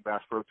Fishing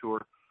Bass Pro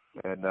Tour.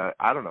 And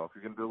I don't know if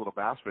you're going to do a little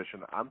bass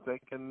fishing. I'm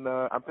thinking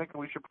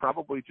we should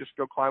probably just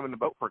go climbing the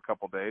boat for a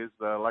couple of days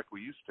like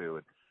we used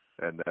to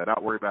and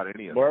not worry about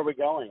any of it. Where are we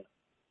going?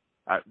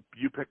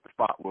 You pick the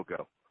spot, we'll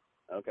go.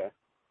 Okay.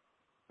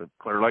 But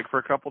Clear Lake for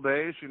a couple of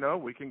days,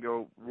 we can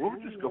go. We'll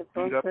just go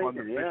beat up on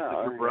the fish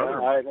that your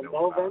brother.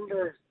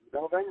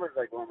 November's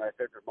like one of my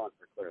favorite months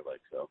for Clear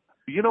Lake. So.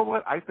 You know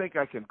what? I think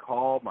I can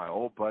call my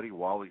old buddy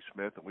Wally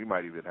Smith, and we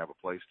might even have a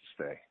place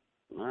to stay.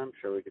 I'm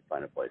sure we could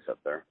find a place up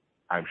there.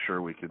 I'm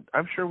sure we could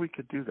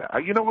do that.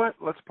 You know what?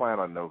 Let's plan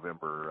on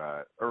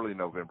November, early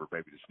November,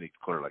 maybe to sneak to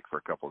Clear Lake for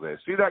a couple of days.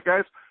 See that,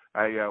 guys?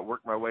 I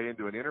worked my way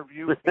into an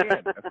interview and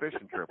a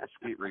fishing trip with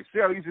Skeet Reese. See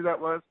how easy that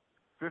was?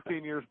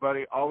 15 years,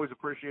 buddy. Always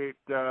appreciate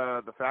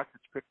the fact that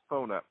you pick the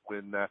phone up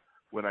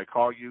when I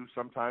call you.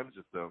 Sometimes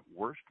at the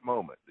worst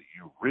moment that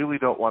you really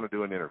don't want to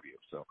do an interview.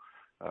 So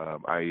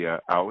I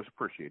always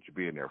appreciate you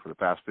being there for the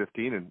past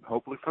 15 and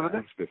hopefully for the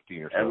next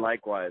 15 or so. And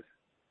likewise.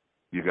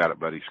 You got it,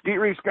 buddy. Skeet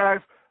Reese, guys.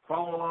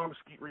 Follow along,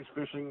 Skeet Reese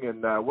Fishing.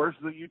 And where's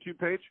the YouTube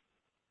page?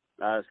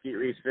 Skeet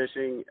Reese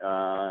Fishing,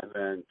 and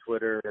then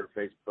Twitter,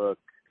 Facebook,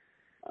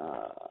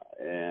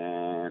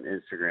 and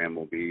Instagram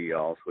will be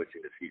all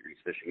switching to Skeet Reese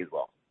Fishing as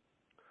well.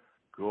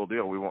 Cool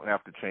deal. We won't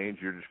have to change.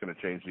 You're just going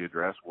to change the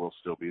address. We'll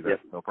still be there.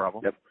 Yep. No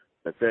problem. Yep.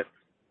 That's it.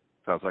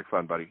 Sounds like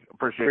fun, buddy.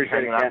 Appreciate you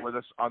hanging out with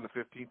us on the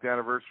 15th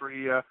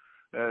anniversary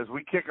as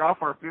we kick off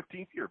our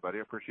 15th year, buddy.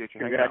 I appreciate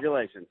you hanging out.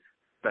 Congratulations.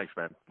 Thanks,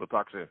 man. We'll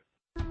talk soon.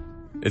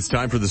 It's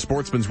time for the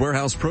Sportsman's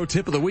Warehouse Pro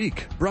Tip of the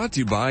Week, brought to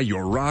you by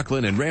your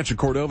Rockland and Rancho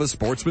Cordova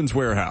Sportsman's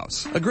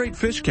Warehouse. A great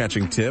fish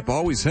catching tip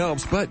always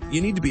helps, but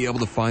you need to be able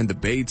to find the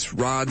baits,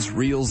 rods,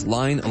 reels,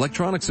 line,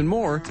 electronics, and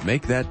more to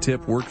make that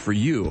tip work for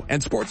you.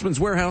 And Sportsman's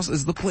Warehouse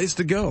is the place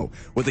to go,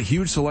 with a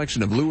huge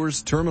selection of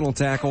lures, terminal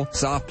tackle,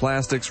 soft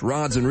plastics,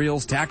 rods and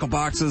reels, tackle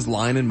boxes,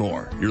 line, and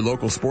more. Your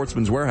local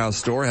Sportsman's Warehouse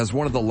store has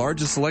one of the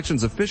largest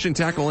selections of fishing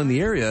tackle in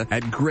the area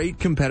at great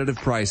competitive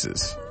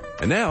prices.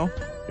 And now,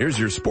 here's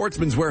your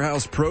Sportsman's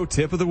Warehouse Pro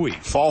Tip of the Week.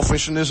 Fall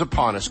fishing is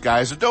upon us,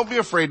 guys. Don't be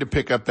afraid to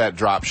pick up that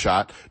drop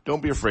shot.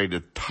 Don't be afraid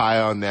to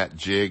tie on that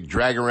jig,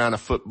 drag around a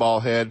football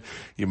head.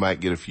 You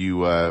might get a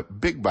few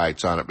big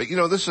bites on it. But,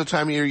 this is a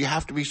time of year you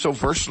have to be so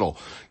versatile.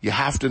 You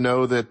have to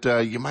know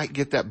that you might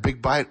get that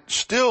big bite,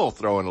 still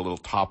throw in a little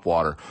top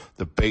water.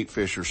 The bait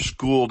fish are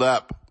schooled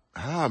up.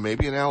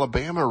 Maybe an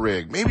Alabama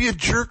rig, maybe a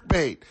jerk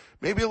bait,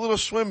 maybe a little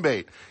swim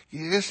bait.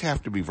 You just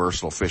have to be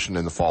versatile fishing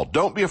in the fall.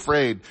 Don't be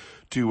afraid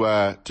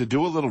to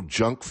do a little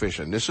junk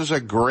fishing. This is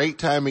a great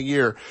time of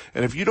year.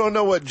 And if you don't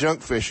know what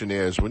junk fishing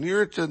is, when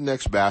you're at the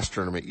next bass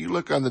tournament, you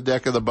look on the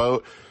deck of the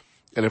boat,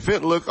 and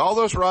if all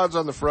those rods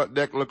on the front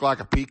deck look like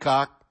a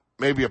peacock,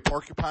 maybe a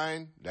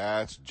porcupine,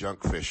 that's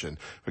junk fishing.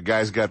 If a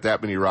guy's got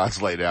that many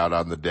rods laid out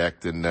on the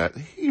deck, then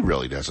he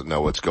really doesn't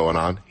know what's going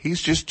on.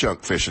 He's just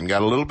junk fishing,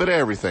 got a little bit of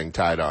everything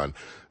tied on.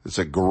 It's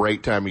a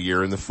great time of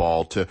year in the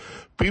fall to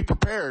be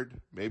prepared.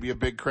 Maybe a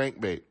big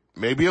crankbait.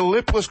 Maybe a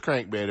lipless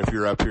crankbait if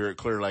you're up here at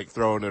Clear Lake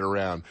throwing it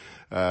around.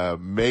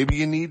 Maybe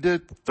you need to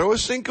throw a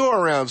Cinco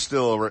around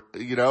still,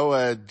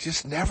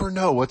 just never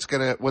know what's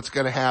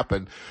gonna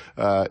happen,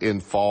 in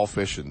fall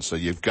fishing. So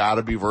you've got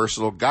to be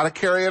versatile, got to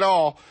carry it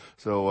all.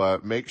 So,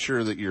 make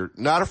sure that you're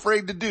not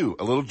afraid to do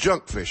a little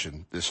junk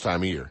fishing this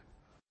time of year.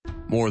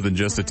 More than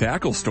just a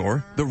tackle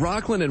store, the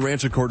Rockland and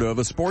Rancho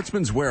Cordova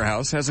Sportsman's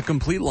Warehouse has a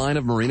complete line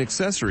of marine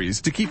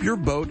accessories to keep your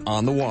boat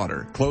on the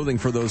water. Clothing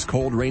for those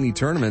cold, rainy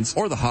tournaments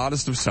or the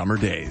hottest of summer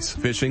days.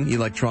 Fishing,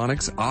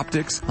 electronics,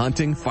 optics,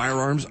 hunting,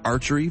 firearms,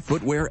 archery,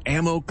 footwear,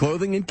 ammo,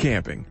 clothing, and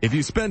camping. If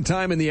you spend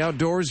time in the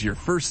outdoors, your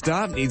first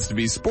stop needs to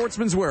be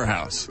Sportsman's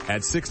Warehouse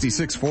at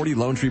 6640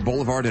 Lone Tree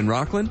Boulevard in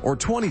Rockland or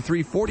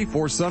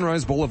 2344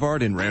 Sunrise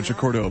Boulevard in Rancho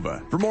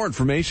Cordova. For more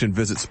information,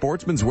 visit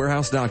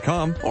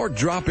sportsmanswarehouse.com or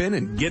drop in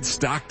and get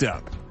stocked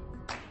up.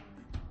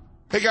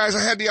 Hey guys,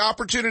 I had the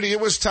opportunity. It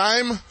was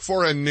time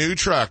for a new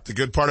truck. The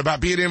good part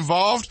about being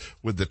involved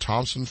with the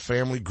Thompson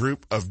family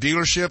group of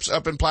dealerships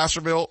up in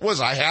Placerville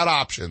was I had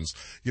options,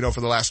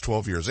 for the last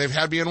 12 years. They've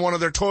had me in one of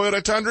their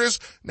Toyota Tundras.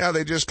 Now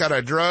they just kind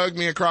of drug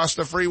me across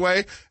the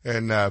freeway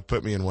and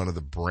put me in one of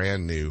the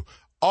brand new,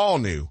 all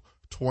new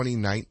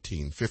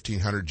 2019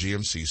 1500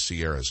 GMC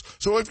Sierras.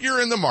 So if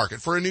you're in the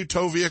market for a new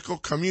tow vehicle,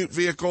 commute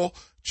vehicle,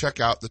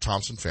 check out the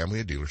Thompson family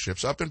of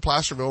dealerships up in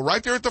Placerville,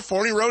 right there at the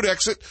Forney Road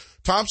exit.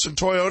 Thompson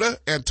Toyota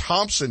and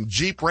Thompson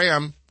Jeep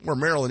Ram, where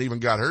Marilyn even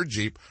got her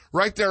Jeep,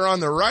 right there on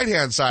the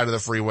right-hand side of the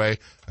freeway.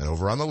 And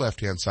over on the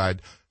left-hand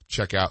side,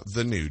 check out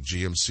the new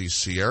GMC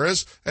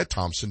Sierras at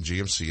Thompson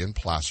GMC in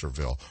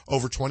Placerville.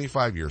 Over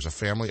 25 years, a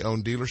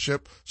family-owned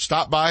dealership.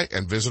 Stop by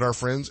and visit our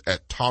friends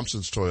at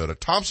Thompson's Toyota,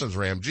 Thompson's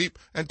Ram Jeep,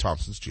 and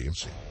Thompson's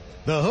GMC.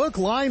 The hook,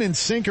 line, and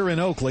sinker in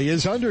Oakley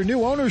is under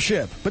new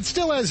ownership, but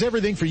still has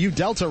everything for you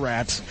Delta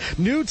rats.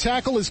 New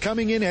tackle is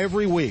coming in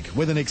every week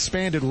with an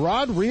expanded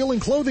rod, reel, and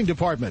clothing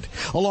department,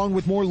 along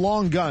with more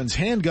long guns,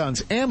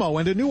 handguns, ammo,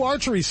 and a new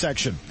archery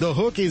section. The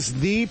Hook is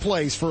the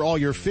place for all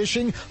your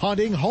fishing,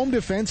 hunting, home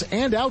defense,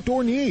 and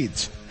outdoor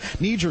needs.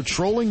 Need your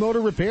trolling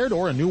motor repaired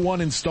or a new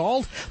one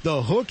installed?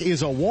 The Hook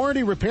is a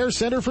warranty repair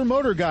center for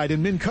Motor Guide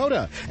in Minn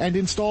Kota and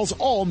installs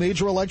all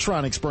major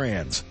electronics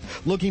brands.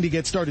 Looking to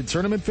get started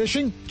tournament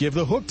fishing? Give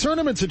the Hook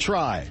Tournaments a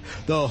try.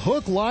 The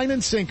Hook, Line,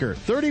 and Sinker,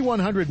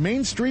 3100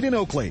 Main Street in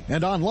Oakley,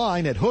 and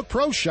online at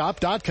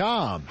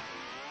hookproshop.com.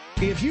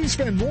 If you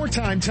spend more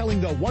time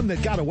telling the one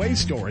that got away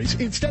stories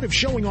instead of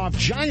showing off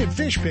giant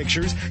fish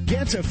pictures,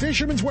 get to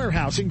Fisherman's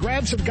Warehouse and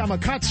grab some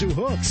Gamakatsu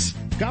hooks.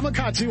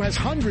 Gamakatsu has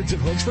hundreds of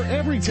hooks for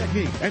every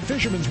technique, and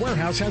Fisherman's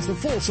Warehouse has the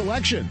full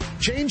selection.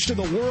 Change to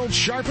the world's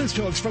sharpest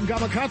hooks from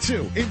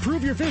Gamakatsu.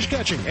 Improve your fish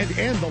catching and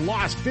end the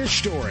lost fish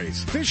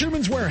stories.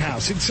 Fisherman's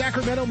Warehouse in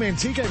Sacramento,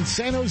 Manteca, and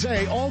San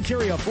Jose all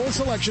carry a full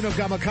selection of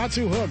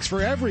Gamakatsu hooks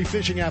for every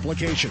fishing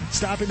application.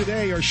 Stop in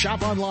today or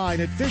shop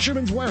online at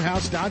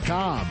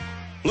fishermanswarehouse.com.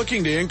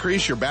 Looking to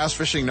increase your bass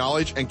fishing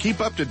knowledge and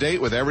keep up to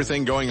date with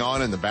everything going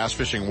on in the bass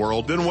fishing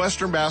world? Then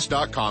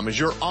westernbass.com is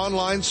your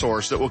online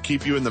source that will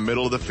keep you in the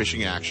middle of the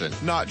fishing action,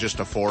 not just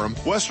a forum.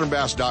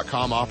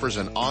 westernbass.com offers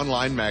an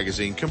online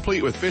magazine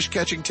complete with fish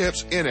catching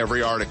tips in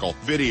every article,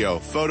 video,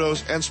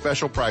 photos, and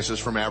special prices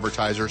from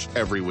advertisers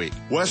every week.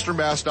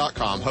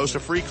 westernbass.com hosts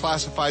a free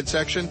classified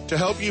section to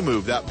help you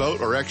move that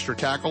boat or extra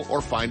tackle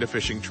or find a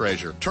fishing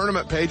treasure.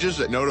 Tournament pages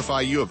that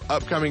notify you of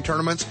upcoming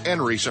tournaments and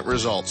recent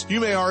results. You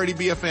may already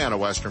be a fan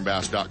of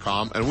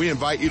westernbass.com, and we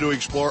invite you to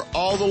explore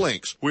all the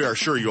links. We are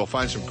sure you'll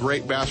find some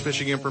great bass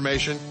fishing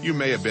information you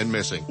may have been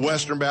missing.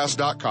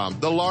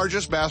 westernbass.com, the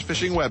largest bass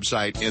fishing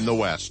website in the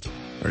West.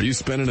 Are you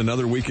spending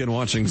another weekend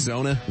watching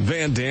Zona,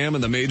 Van Dam,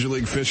 and the Major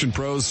League Fishing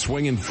pros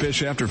swinging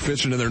fish after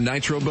fishing in their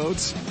nitro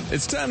boats?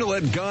 It's time to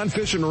let Gone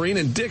Fishing Marine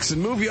and Dixon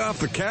move you off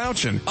the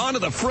couch and onto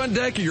the front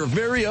deck of your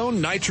very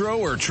own nitro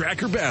or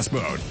tracker bass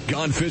boat.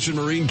 Gone Fishing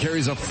Marine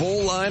carries a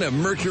full line of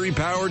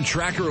mercury-powered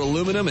tracker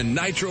aluminum and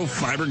nitro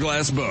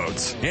fiberglass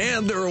boats.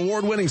 And their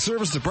award-winning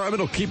service department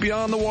will keep you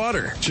on the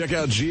water. Check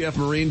out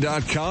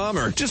gfmarine.com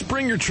or just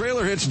bring your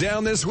trailer hitch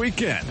down this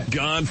weekend.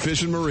 Gone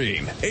Fishing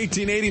Marine,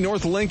 1880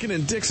 North Lincoln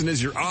in Dixon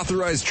is your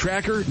authorized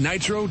tracker,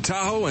 nitro,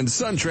 Tahoe, and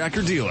Sun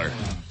Tracker dealer.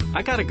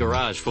 I got a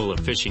garage full of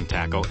fishing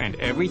tackle, and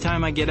every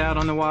time I get out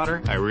on the water,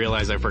 I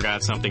realize I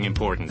forgot something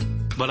important.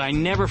 But I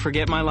never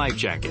forget my life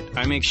jacket.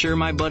 I make sure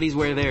my buddies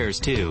wear theirs,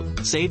 too.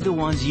 Save the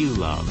ones you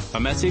love. A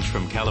message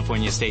from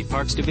California State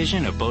Parks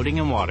Division of Boating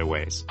and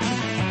Waterways.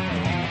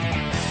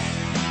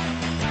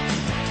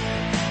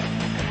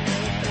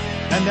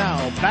 And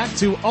now, back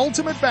to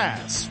Ultimate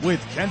Bass with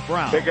Kent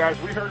Brown. Hey,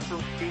 guys, we heard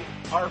from Skeet,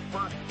 our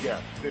first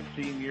guest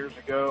 15 years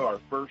ago, our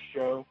first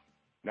show.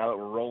 Now that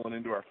we're rolling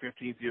into our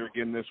 15th year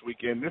again this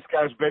weekend, this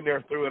guy's been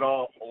there through it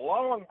all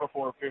long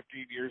before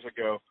 15 years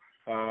ago.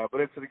 But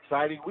it's an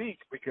exciting week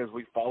because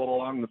we followed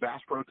along the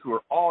Bass Pro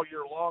Tour all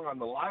year long on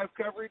the live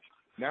coverage.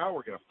 Now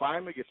we're going to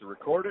finally get to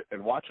record it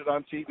and watch it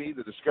on TV.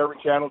 The Discovery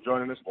Channel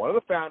joining us, one of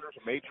the founders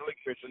of Major League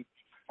Fishing.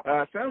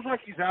 Sounds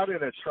like he's out in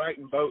a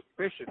Triton boat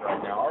fishing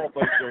right now. Our old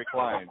buddy Jerry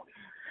Klein.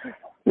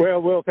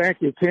 Well, thank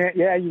you, Kent.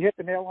 Yeah, you hit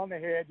the nail on the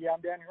head. Yeah,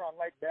 I'm down here on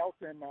Lake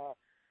Belton.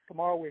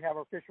 Tomorrow we have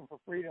our Fishing for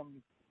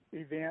Freedom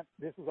event.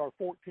 This is our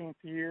 14th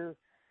year.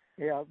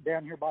 Yeah,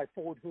 down here by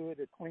Fort Hood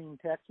at Klein,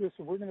 Texas,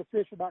 and we're going to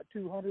fish about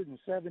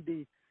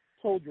 270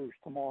 soldiers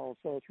tomorrow.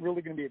 So it's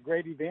really going to be a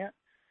great event.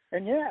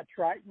 And yeah,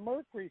 Triton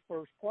Mercury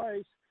first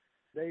place.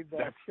 They've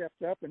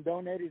stepped up and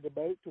donated the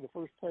boat to the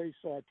first place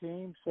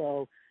team.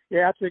 So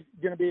yeah, it's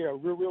going to be a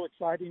real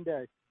exciting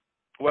day.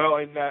 Well,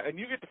 and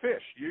you get to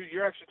fish.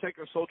 You're actually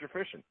taking a soldier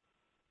fishing.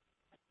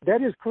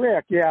 That is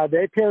correct. Yeah,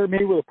 they paired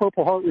me with a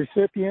Purple Heart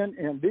recipient,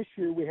 and this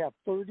year we have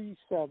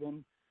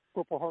 37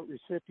 Purple Heart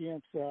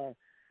recipients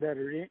that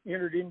are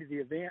entered into the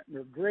event, and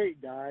they're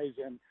great guys.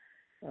 And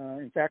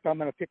in fact, I'm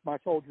going to pick my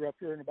soldier up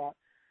here in about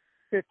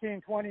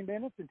 15, 20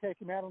 minutes and take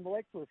him out on the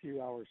lake for a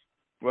few hours.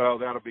 Well,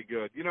 that'll be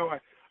good. You know,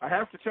 I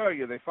have to tell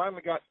you, they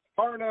finally got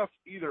far enough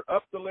either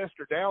up the list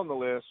or down the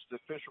list at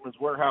Fisherman's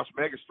Warehouse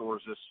Megastores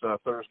this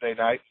Thursday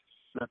night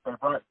that they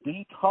brought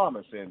D.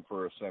 Thomas in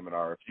for a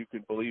seminar. If you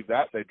can believe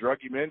that, they drug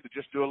him in to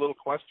just do a little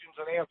questions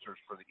and answers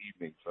for the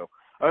evening. So,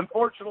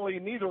 unfortunately,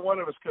 neither one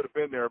of us could have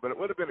been there, but it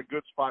would have been a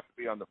good spot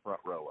to be on the front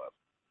row of.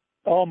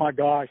 Oh, my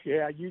gosh,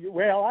 yeah.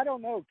 Well, I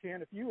don't know,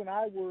 Ken. If you and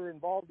I were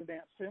involved in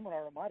that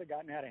seminar, it might have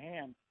gotten out of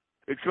hand.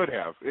 It could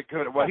have. It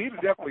could have. Well, he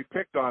definitely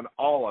picked on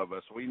all of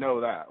us. We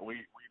know that. We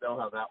know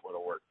how that would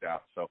have worked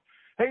out. So,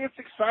 hey, it's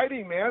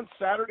exciting, man.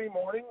 Saturday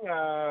morning,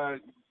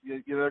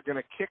 they're going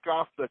to kick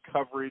off the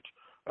coverage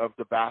of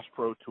the Bass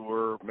Pro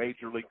Tour,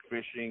 Major League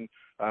Fishing.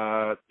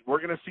 We're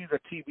going to see the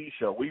TV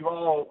show. We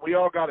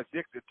all got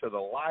addicted to the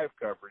live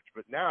coverage,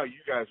 but now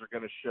you guys are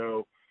going to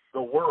show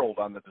the world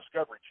on the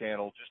Discovery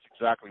Channel just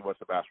exactly what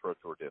the Bass Pro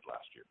Tour did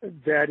last year.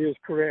 That is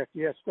correct.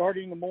 Yes,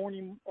 starting the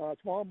morning,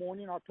 tomorrow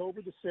morning,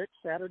 October the 6th,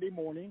 Saturday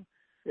morning,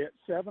 at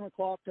 7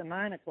 o'clock to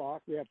 9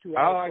 o'clock. We have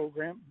 2-hour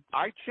program.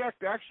 I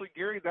checked. Actually,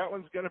 Gary, that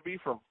one's going to be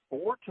from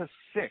 4 to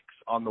 6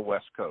 on the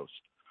West Coast.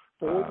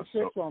 4 to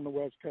 6 on the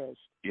West Coast.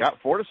 Yeah,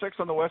 4 to 6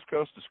 on the West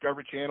Coast,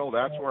 Discovery Channel.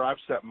 That's where I've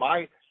set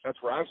my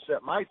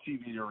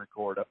TV to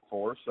record up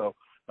for. So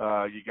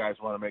you guys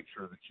want to make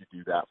sure that you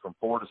do that from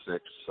 4 to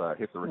 6.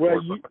 Hit the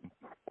record button.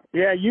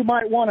 Yeah, you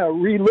might want to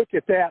relook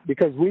at that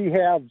because we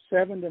have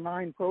 7 to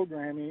 9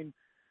 programming,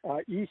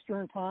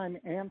 Eastern time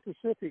and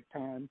Pacific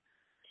time,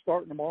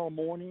 starting tomorrow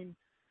morning,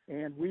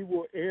 and we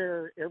will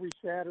air every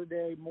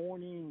Saturday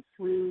morning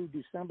through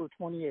December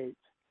 28th.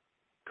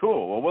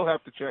 Cool. Well, we'll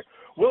have to check.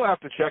 We'll have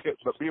to check it,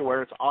 but be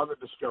aware it's on the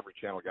Discovery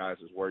Channel, guys,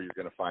 is where you're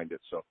going to find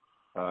it. So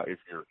if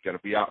you're going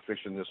to be out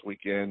fishing this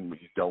weekend,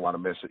 you don't want to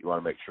miss it. You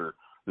want to make sure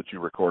that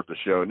you record the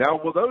show. Now,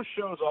 will those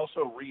shows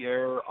also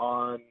re-air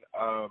on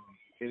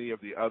any of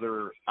the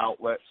other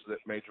outlets that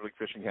Major League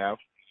Fishing have?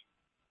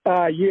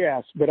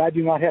 Yes, but I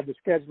do not have the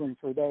scheduling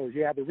for those.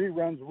 Yeah, the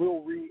reruns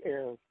will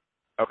re-air.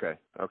 Okay.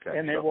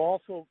 And they will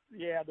also,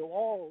 they'll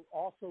all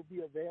also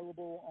be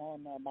available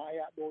on My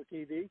Outdoor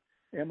TV,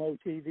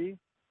 MOTV.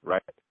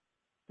 Right.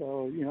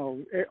 So,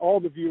 all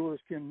the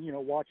viewers can,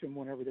 watch them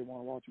whenever they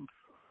want to watch them.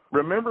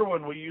 Remember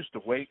when we used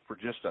to wait for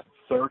just a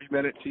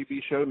 30-minute TV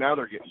show? Now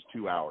they're getting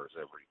 2 hours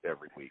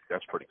every week.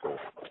 That's pretty cool.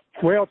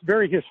 Well, it's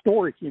very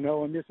historic,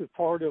 and this is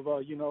part of,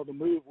 the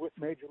move with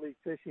Major League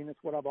Fishing. It's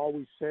what I've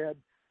always said,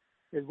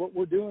 is what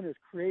we're doing is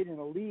creating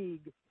a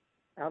league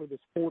out of the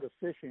sport of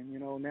fishing,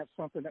 and that's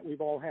something that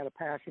we've all had a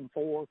passion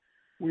for.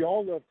 We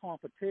all love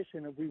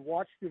competition, and we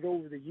watched it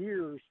over the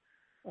years,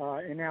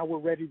 and now we're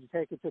ready to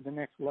take it to the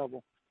next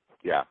level.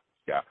 Yeah.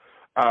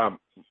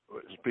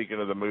 Speaking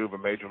of the move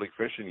of Major League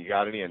Fishing, you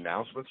got any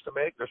announcements to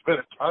make? There's been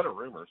a ton of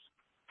rumors.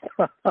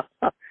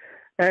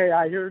 Hey,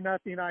 I hear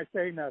nothing, I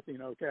say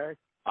nothing, okay?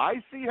 I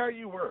see how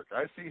you work.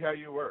 But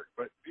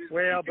keep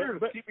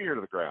your ear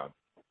to the ground.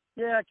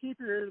 Yeah, keep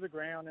your ear to the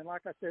ground. And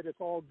like I said, it's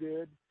all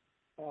good.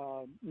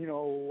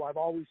 I've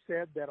always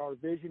said that our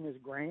vision is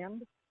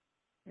grand,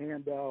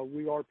 and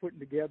we are putting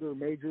together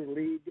Major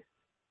League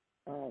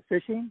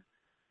Fishing,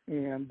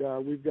 and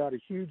we've got a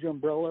huge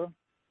umbrella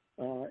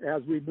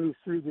as we move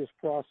through this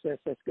process.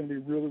 That's going to be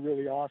really,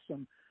 really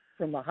awesome,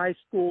 from the high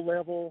school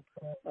level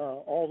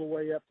all the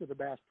way up to the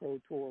Bass Pro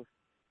Tour.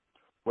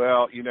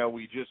 Well,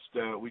 we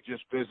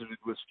just visited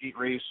with Skeet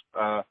Reese.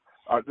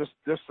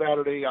 This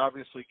Saturday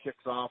obviously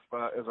kicks off,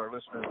 as our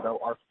listeners know,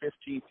 our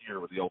 15th year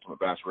with the Ultimate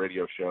Bass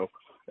Radio Show.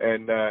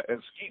 And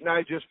Skeet and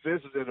I just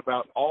visited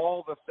about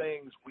all the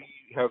things we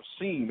have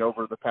seen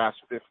over the past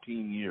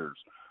 15 years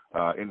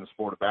in the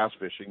sport of bass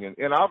fishing.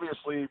 And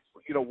obviously,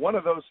 one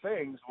of those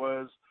things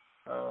was,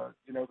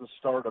 the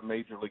start of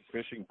Major League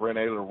Fishing, Brent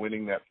Ehrler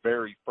winning that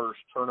very first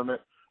tournament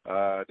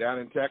down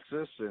in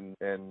Texas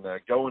and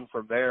going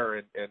from there.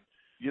 And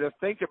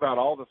think about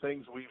all the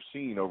things we've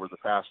seen over the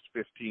past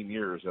 15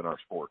 years in our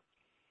sport.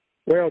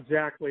 Well,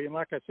 exactly. And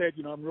like I said,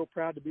 I'm real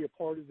proud to be a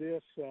part of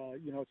this.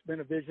 It's been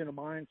a vision of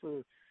mine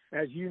for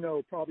as you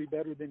know, probably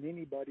better than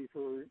anybody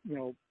for,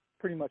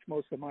 pretty much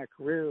most of my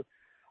career.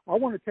 I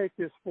want to take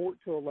this sport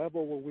to a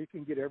level where we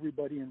can get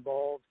everybody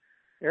involved.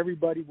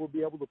 Everybody will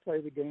be able to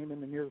play the game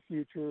in the near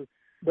future.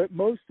 But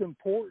most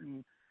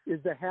important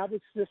is to have a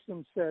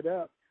system set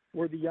up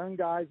where the young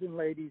guys and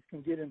ladies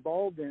can get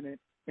involved in it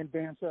and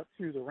advance up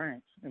through the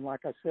ranks. And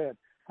like I said,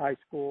 high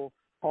school,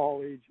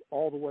 college,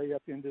 all the way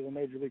up into the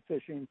Major League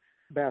Fishing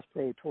Bass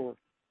Pro Tour.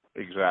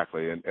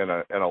 Exactly, and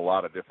a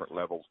lot of different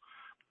levels.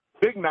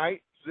 Big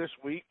night this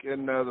week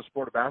in the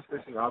sport of bass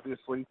fishing,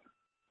 obviously,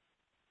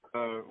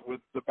 with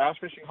the Bass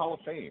Fishing Hall of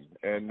Fame.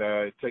 And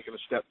taking a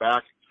step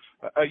back,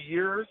 a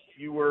year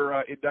you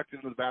were inducted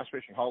into the Bass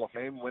Fishing Hall of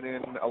Fame, went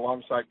in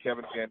alongside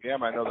Kevin Van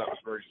Dam. I know that was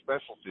very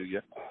special to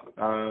you.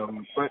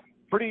 But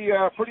pretty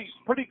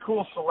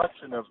cool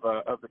selection of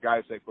the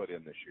guys they put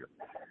in this year.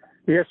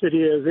 Yes, it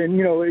is. And,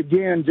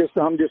 again,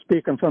 I'm just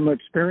speaking from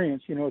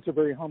experience. It's a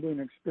very humbling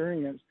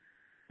experience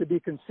to be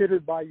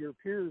considered by your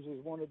peers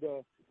as one of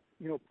the,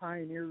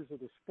 pioneers of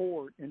the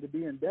sport, and to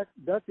be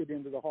inducted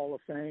into the Hall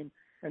of Fame,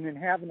 and then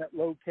having it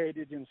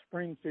located in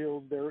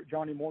Springfield there at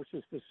Johnny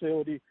Morse's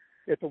facility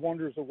at the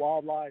Wonders of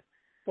Wildlife.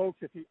 Folks,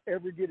 if you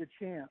ever get a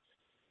chance,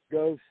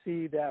 go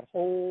see that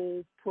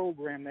whole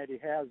program that he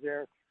has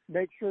there.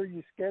 Make sure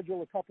you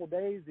schedule a couple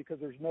days, because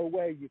there's no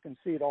way you can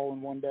see it all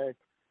in one day.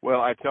 Well,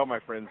 I tell my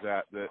friends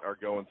that are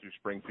going through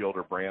Springfield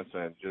or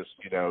Branson, just,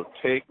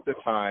 take the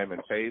time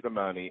and pay the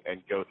money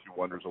and go through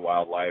Wonders of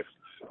Wildlife.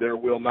 There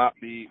will not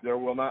be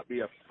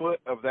a foot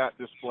of that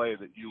display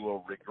that you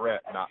will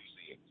regret not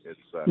seeing.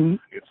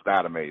 It's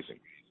that amazing.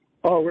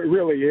 Oh, it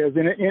really is.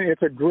 And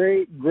it's a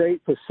great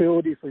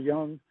facility for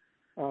young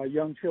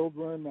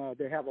children.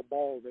 They have a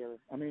ball there.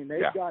 I mean,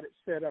 they've got it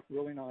set up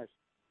really nice.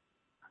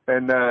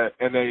 And the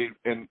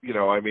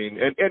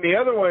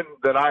other one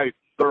that I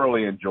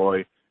thoroughly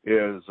enjoy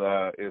is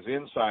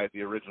inside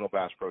the original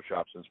Bass Pro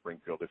Shops in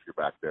Springfield. If you're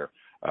back there,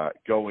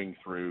 going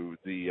through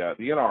the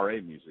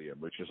NRA Museum,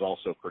 which is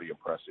also pretty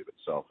impressive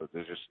itself.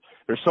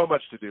 There's so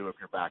much to do if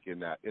you're back in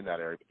that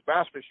area. But the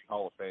Bass Fishing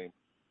Hall of Fame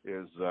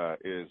is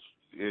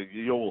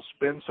you'll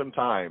spend some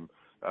time.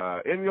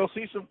 And you'll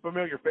see some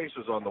familiar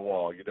faces on the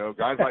wall,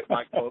 guys like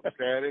Mike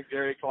Polkstead and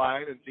Gary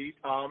Klein and Dee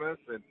Thomas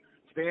and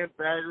Stan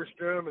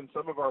Fagerstrom and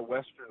some of our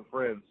Western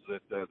friends that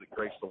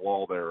grace the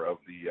wall there of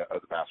the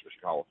Bass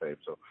Fishing Hall of Fame.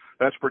 So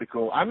that's pretty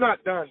cool. I'm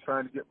not done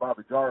trying to get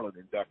Bobby Garland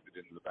inducted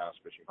into the Bass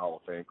Fishing Hall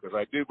of Fame, because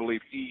I do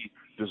believe he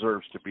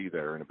deserves to be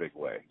there in a big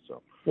way.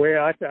 So,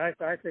 well,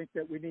 I think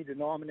that we need to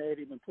nominate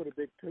him and put a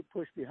big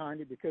push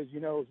behind him, because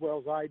as well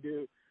as I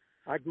do,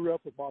 I grew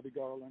up with Bobby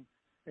Garland.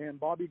 And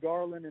Bobby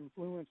Garland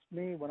influenced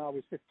me when I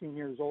was 15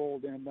 years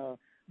old, and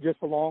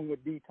just along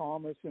with Dee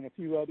Thomas and a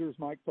few others,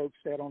 Mike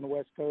Folkstead on the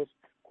West Coast,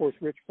 of course,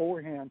 Rich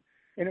Forehand.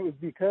 And it was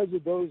because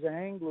of those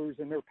anglers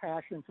and their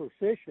passion for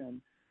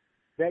fishing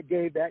that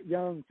gave that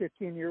young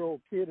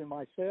 15-year-old kid and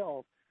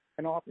myself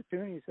an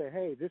opportunity to say,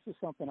 hey, this is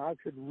something I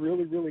could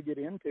really, really get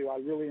into. I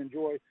really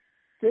enjoy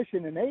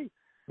fishing. And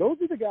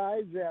those are the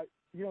guys that,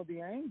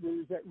 the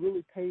anglers that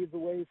really paved the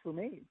way for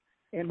me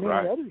and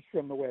many others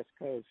from the West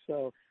Coast.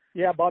 So,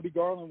 yeah, Bobby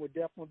Garland would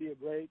definitely be a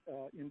great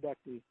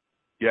inductee.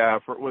 Yeah,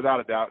 without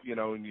a doubt.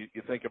 And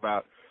you think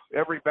about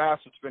every bass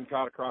that's been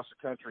caught across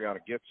the country on a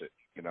gets it.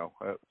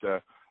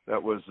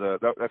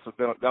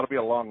 That'll be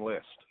a long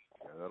list.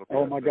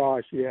 Oh my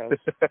gosh, yes.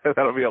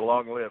 That'll be a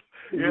long list.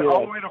 Yeah,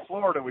 all the way to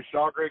Florida with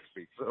Shaw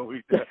Grigsby, so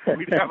we'd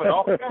have it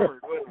all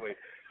covered, wouldn't we?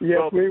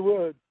 Yes, we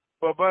would.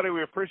 Well, buddy,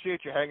 we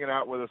appreciate you hanging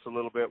out with us a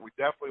little bit. We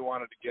definitely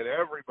wanted to get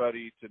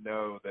everybody to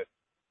know that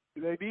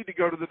they need to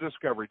go to the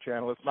Discovery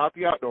Channel. It's not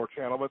the Outdoor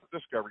Channel, but the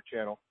Discovery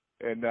Channel,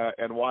 and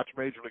watch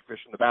Major League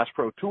Fishing, the Bass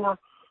Pro Tour,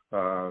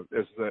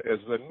 as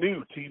the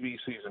new TV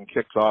season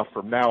kicks off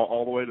from now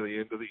all the way to the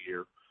end of the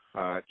year.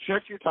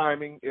 Check your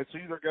timing. It's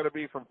either going to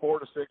be from 4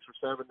 to 6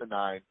 or 7 to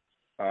 9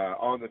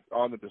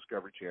 on the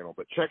Discovery Channel.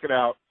 But check it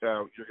out.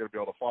 You're going to be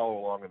able to follow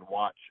along and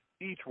watch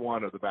each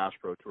one of the Bass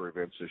Pro Tour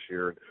events this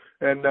year.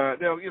 And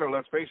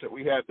let's face it,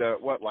 we had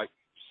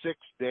 6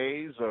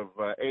 days of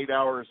 8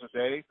 hours a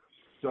day.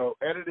 So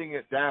editing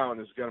it down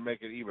is going to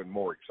make it even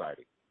more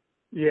exciting.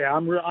 Yeah,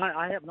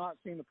 I have not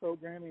seen the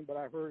programming, but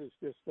I've heard it's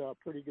just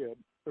pretty good,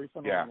 pretty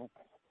phenomenal.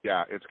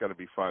 Yeah, it's going to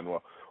be fun.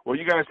 Well,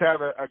 you guys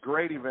have a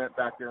great event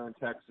back there in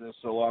Texas,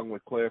 along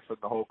with Cliff and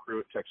the whole crew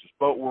at Texas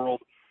Boat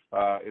World.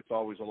 It's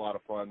always a lot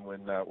of fun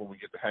when we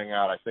get to hang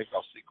out. I think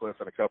I'll see Cliff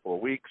in a couple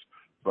of weeks,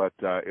 but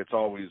it's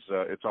always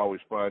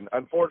fun.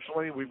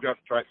 Unfortunately, we've got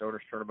the Triton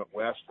Owners Tournament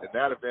West and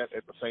that event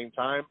at the same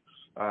time,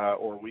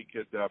 or we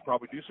could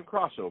probably do some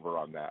crossover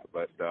on that.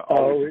 But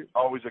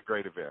always a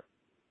great event.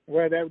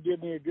 Well, that would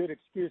give me a good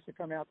excuse to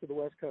come out to the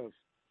West Coast.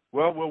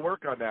 Well, we'll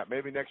work on that.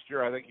 Maybe next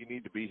year. I think you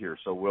need to be here,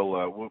 so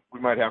we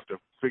might have to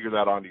figure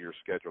that onto your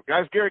schedule.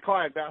 Guys, Gary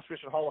Klein, Bass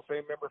Fishing Hall of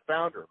Fame member,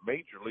 founder of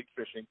Major League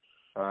Fishing,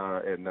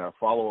 and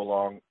follow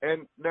along.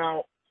 And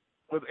now,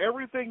 with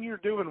everything you're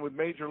doing with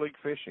Major League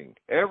Fishing,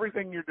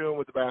 everything you're doing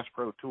with the Bass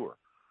Pro Tour,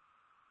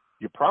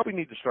 you probably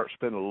need to start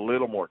spending a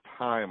little more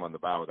time on the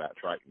bow of that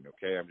Triton,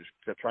 okay? I'm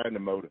just trying to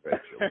motivate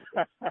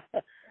you.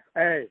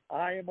 Hey,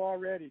 I am all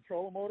ready.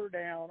 Trolling motor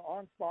down,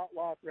 on spot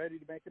lock, ready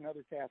to make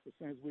another cast as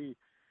soon as we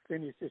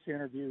finish this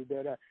interview.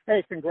 But,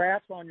 hey,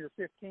 congrats on your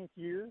 15th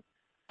year.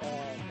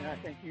 And I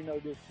think you know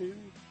this too.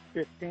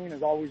 15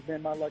 has always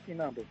been my lucky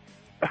number.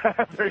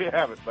 There you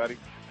have it, buddy.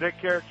 Take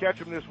care. Catch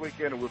him this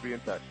weekend, and we'll be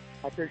in touch.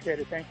 I appreciate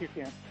it. Thank you,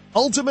 Ken.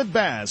 Ultimate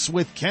Bass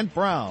with Kent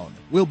Brown.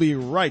 We'll be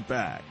right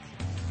back.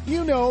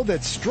 You know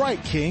that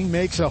Strike King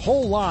makes a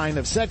whole line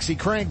of sexy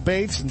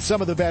crankbaits and some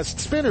of the best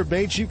spinner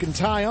baits you can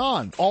tie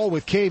on, all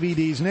with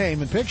KVD's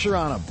name and picture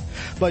on them.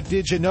 But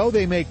did you know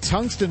they make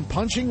tungsten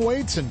punching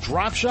weights and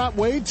drop shot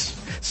weights?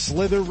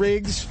 Slither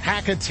rigs,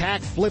 hack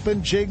attack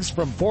flippin' jigs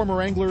from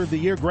former Angler of the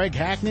Year Greg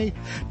Hackney,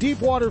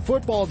 deep water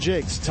football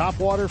jigs,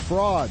 topwater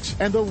frogs,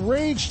 and the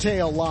Rage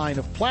Tail line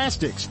of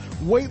plastics,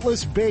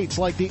 weightless baits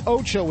like the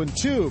Ocho and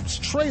tubes,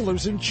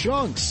 trailers and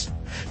chunks.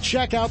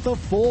 Check out the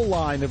full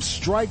line of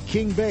Strike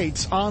King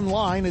baits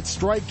online at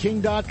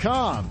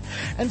StrikeKing.com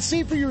and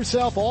see for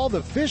yourself all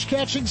the fish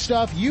catching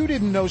stuff you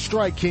didn't know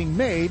Strike King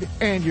made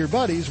and your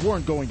buddies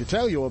weren't going to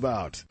tell you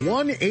about.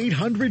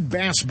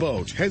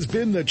 1-800-BASS-BOAT has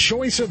been the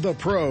choice of the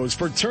pros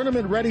for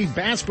tournament-ready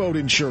bass boat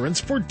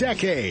insurance for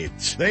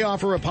decades. They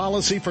offer a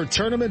policy for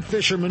tournament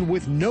fishermen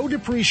with no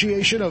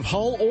depreciation of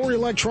hull or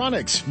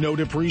electronics, no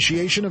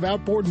depreciation of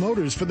outboard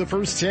motors for the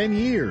first 10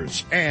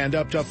 years, and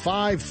up to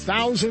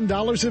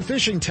 $5,000 of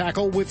fishing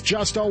tackle with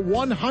just a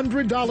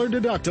 $100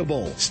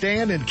 deductible.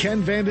 Stan and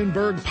Ken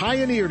Vandenberg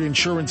pioneered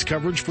insurance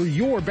coverage for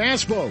your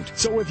bass boat.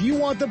 So if you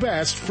want the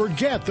best,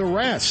 forget the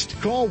rest.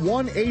 Call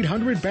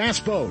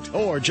 1-800-BASS-BOAT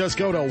or just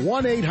go to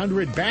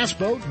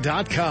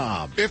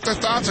 1-800-BASSBOAT.com. If the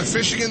thoughts of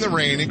fishing in the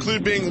rain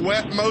include being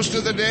wet most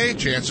of the day,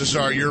 chances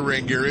are your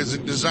rain gear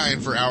isn't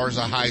designed for hours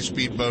of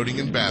high-speed boating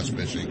and bass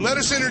fishing. Let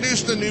us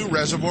introduce the new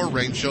Reservoir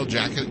Rain Shield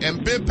Jacket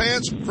and Bib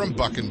Pants from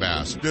Buck &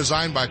 Bass.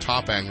 Designed by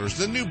top anglers,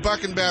 the new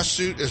Buck & Bass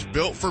suit is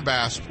built for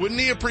bass with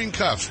neoprene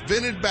cuffs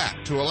vented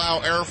back to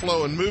allow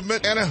airflow and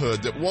movement, and a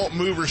hood that won't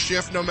move or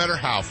shift no matter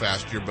how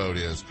fast your boat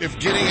is. If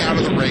getting out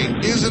of the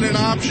rain isn't an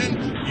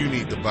option, you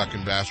need the Buck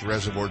 & Bass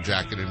Reservoir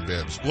Jacket and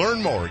Bibs.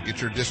 Learn more.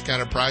 Get your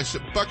discounted price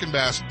at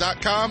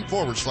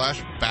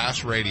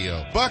buckandbass.com/bass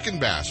radio. Buck &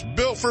 Bass,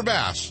 built for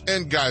bass,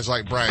 and guys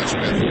like Brian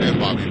Smith and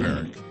Bobby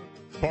Barrick.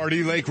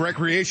 Party Lake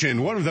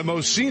Recreation, one of the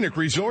most scenic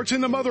resorts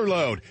in the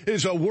Motherlode,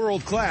 is a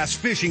world-class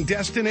fishing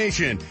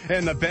destination.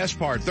 And the best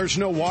part, there's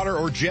no water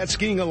or jet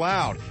skiing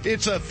allowed.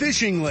 It's a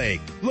fishing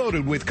lake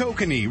loaded with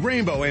kokanee,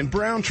 rainbow, and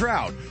brown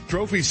trout,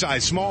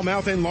 trophy-sized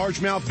smallmouth and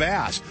largemouth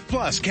bass,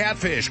 plus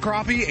catfish,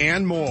 crappie,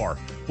 and more.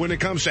 When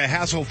it comes to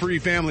hassle-free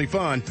family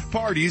fun,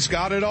 Party's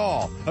got it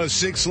all. A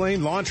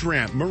 6-lane launch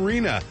ramp,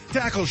 marina,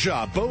 tackle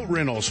shop, boat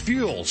rentals,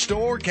 fuel,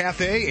 store,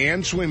 cafe,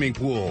 and swimming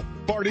pool.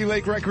 Party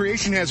Lake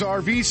Recreation has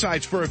RV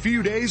sites for a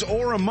few days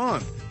or a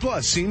month,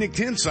 plus scenic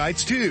tent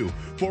sites too.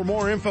 For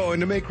more info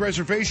and to make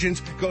reservations,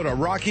 go to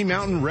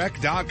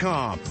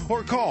RockyMountainRec.com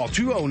or call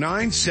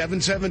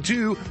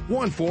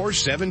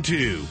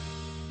 209-772-1472.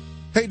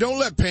 Hey, don't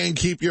let pain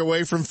keep you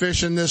away from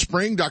fishing this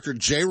spring. Dr.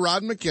 J.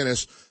 Rod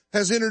McInnes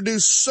has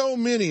introduced so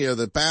many of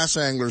the bass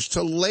anglers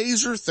to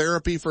laser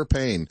therapy for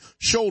pain.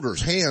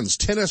 Shoulders, hands,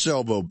 tennis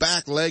elbow,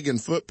 back, leg,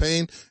 and foot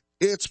pain.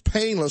 It's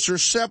painless, or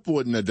SEP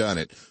wouldn't have done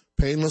it.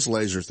 Painless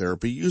laser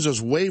therapy uses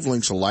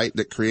wavelengths of light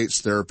that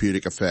creates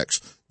therapeutic effects.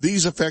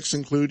 These effects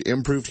include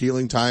improved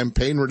healing time,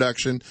 pain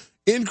reduction,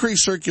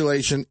 increased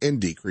circulation, and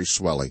decreased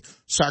swelling.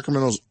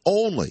 Sacramento's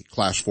only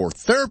Class 4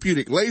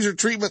 therapeutic laser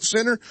treatment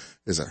center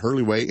is at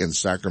Hurley Way in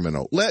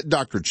Sacramento. Let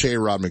Dr. J.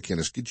 Rod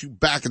McInnes get you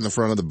back in the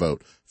front of the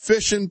boat.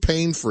 Fishing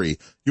pain-free.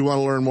 You want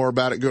to learn more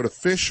about it? Go to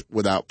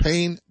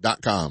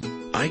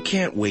fishwithoutpain.com. I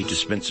can't wait to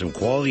spend some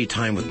quality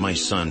time with my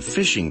son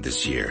fishing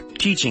this year,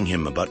 teaching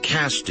him about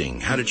casting,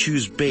 how to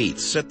choose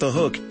baits, set the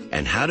hook,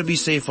 and how to be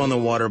safe on the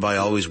water by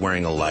always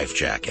wearing a life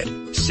jacket.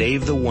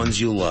 Save the ones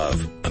you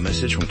love. A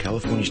message from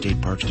California State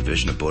Parks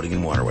Division of Boating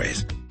and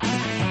Waterways.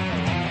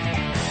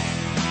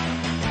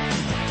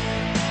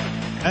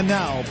 And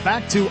now,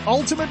 back to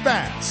Ultimate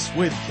Bass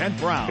with Kent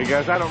Brown. Hey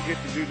guys, I don't get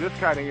to do this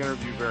kind of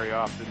interview very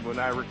often when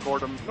I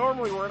record them.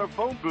 Normally we're in a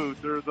phone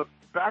booth or the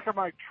back of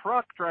my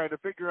truck trying to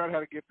figure out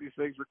how to get these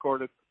things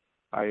recorded.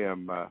 I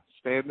am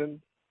standing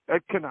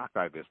at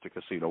Kanaktai Vista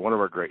Casino, one of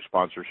our great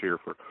sponsors here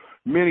for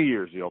many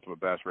years, the Ultimate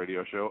Bass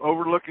Radio Show,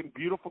 overlooking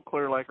beautiful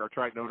Clear Lake, our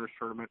Triton Owners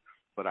Tournament,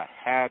 but I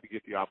had to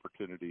get the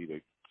opportunity to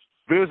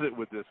visit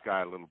with this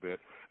guy a little bit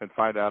and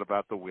find out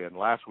about the win.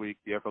 Last week,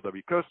 the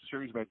FLW Coastal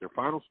Series made their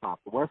final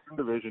stop, the Western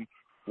Division,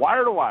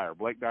 wire to wire.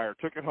 Blake Dyer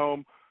took it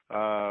home.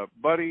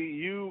 Buddy,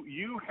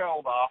 you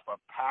held off a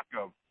pack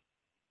of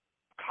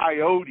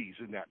coyotes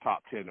in that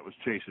top 10 that was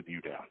chasing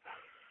you down.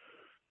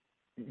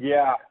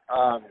 Yeah,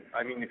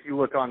 I mean, if you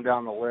look on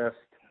down the list,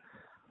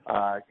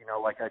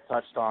 like I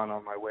touched on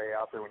my way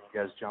out there when you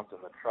guys jumped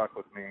in the truck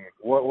with me,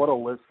 what a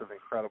list of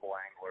incredible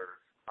anglers.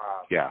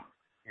 Yeah.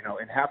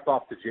 And hats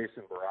off to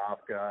Jason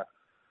Borovka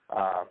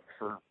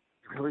for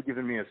really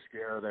giving me a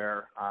scare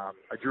there. I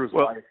drew his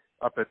wife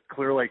up at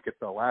Clear Lake at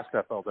the last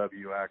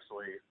FLW,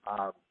 actually.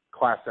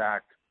 Class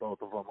act,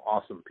 both of them,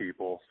 awesome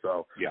people.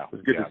 So yeah, it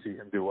was good to see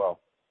him do well.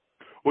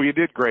 Well, you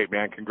did great,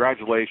 man.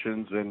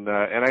 Congratulations. And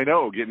I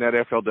know getting that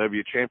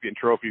FLW champion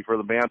trophy for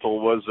the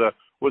mantle was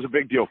a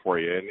big deal for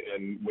you.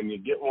 And when you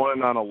get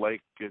one on a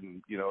lake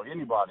and,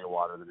 any body of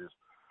water that is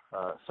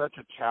such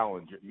a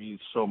challenge, it means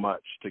so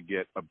much to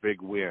get a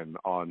big win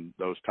on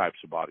those types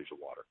of bodies of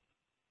water.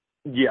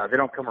 Yeah, they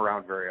don't come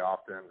around very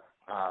often.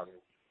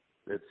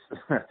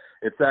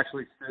 It's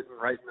actually sitting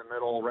right in the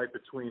middle, right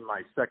between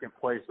my second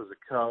place as a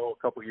co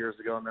a couple years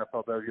ago in the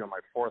FLW and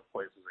my fourth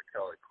place as a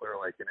co at Clear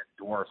Lake, and it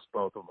dwarfs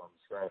both of them.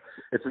 So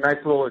it's a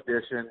nice little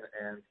addition,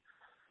 and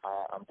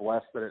I'm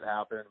blessed that it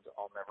happened.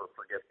 I'll never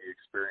forget the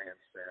experience,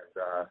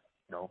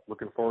 and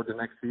looking forward to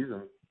next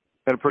season.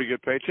 And a pretty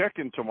good paycheck.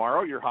 And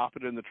tomorrow you're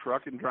hopping in the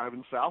truck and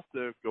driving south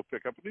to go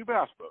pick up a new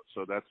bass boat.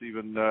 So that's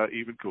even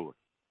cooler.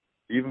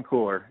 Even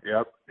cooler.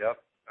 Yep.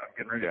 I'm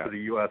getting ready for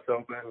the U.S.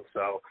 Open,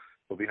 so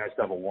it'll be nice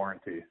to have a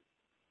warranty.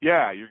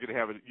 Yeah, you're gonna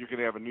have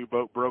a new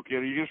boat broke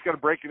in. You just got to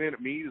break it in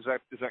at Mead. Is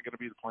that going to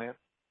be the plan?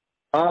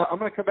 I'm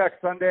going to come back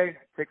Sunday,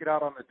 take it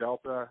out on the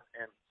Delta,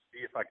 and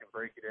see if I can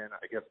break it in.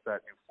 I guess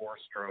that new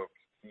 4-stroke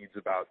needs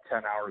about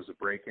 10 hours of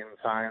break-in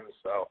time,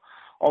 so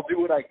I'll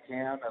do what I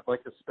can. I'd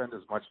like to spend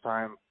as much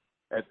time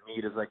at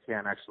Mead as I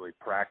can actually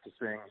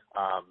practicing,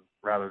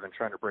 rather than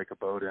trying to break a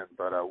boat in.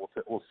 But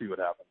we'll see what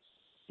happens.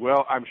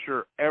 Well, I'm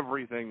sure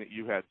everything that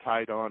you had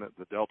tied on at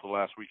the Delta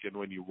last weekend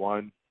when you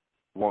won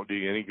won't do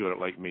you any good at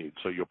Lake Mead,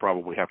 so you'll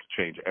probably have to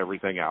change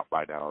everything out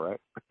by now, right?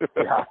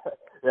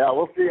 Yeah,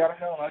 we'll see. I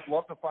don't know. I'd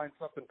love to find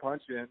something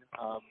punch in,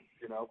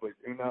 but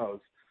who knows?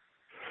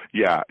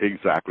 Yeah,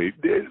 exactly.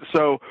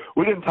 So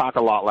we didn't talk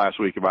a lot last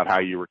week about how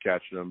you were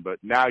catching them, but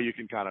now you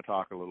can kind of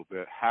talk a little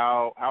bit.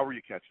 How were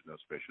you catching those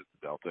fish at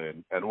the Delta,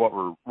 and what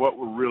were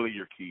really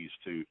your keys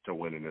to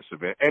winning this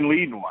event and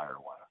leading wire to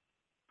wire?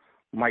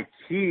 My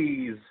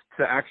keys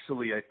to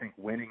actually, I think,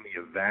 winning the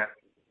event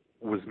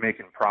was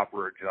making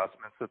proper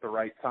adjustments at the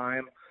right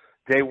time.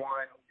 Day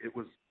one, it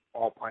was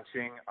all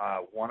punching.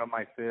 One of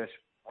my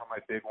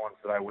big ones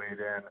that I weighed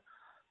in,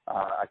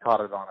 I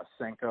caught it on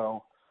a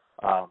Senko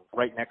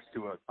right next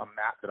to a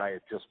mat that I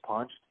had just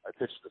punched. I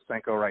pitched the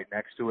Senko right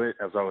next to it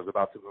as I was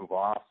about to move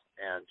off,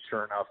 and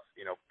sure enough,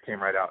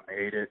 came right out and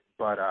ate it.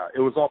 But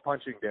it was all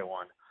punching day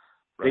one.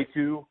 Right. Day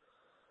two,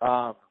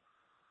 I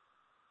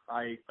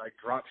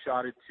drop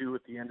shotted 2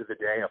 at the end of the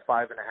day, a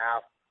 5.5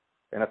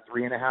 and a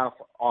 3.5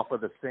 off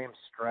of the same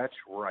stretch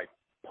where I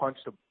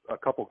punched a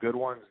couple good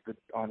ones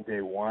on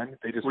day one.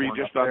 They just were you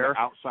just on there. The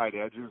outside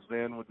edges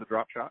then with the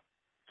drop shot?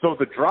 So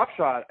the drop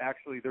shot,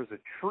 actually, there's a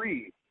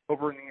tree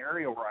over in the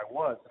area where I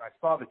was, and I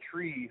saw the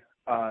tree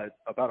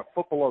about a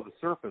foot below the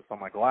surface on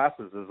my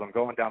glasses as I'm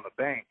going down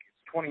the bank.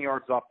 It's 20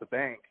 yards off the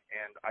bank,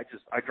 and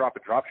I drop a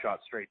drop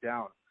shot straight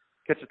down,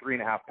 catch a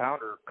 3.5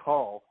 pounder,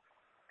 call,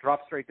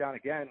 drop straight down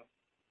again,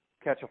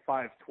 catch a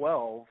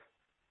 5.12,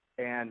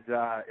 and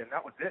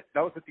that was it.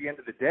 That was at the end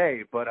of the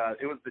day. But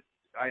it was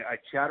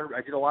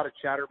I did a lot of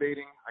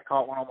chatterbaiting. I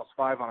caught one almost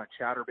 5 on a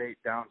chatterbait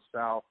down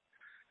south,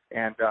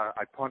 and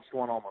I punched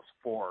one almost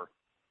 4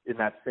 in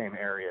that same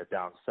area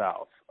down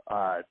south.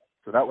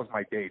 So that was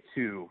my day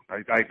 2.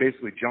 I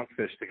basically junk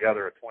fished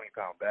together a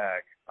 20-pound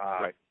bag,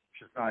 right.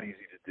 which is not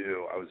easy to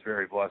do. I was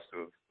very blessed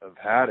to have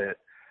had it.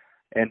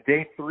 And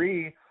day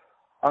 3,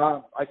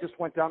 I just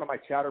went down to my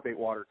chatterbait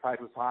water. Tide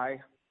was high.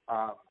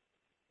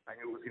 I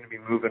knew it was going to be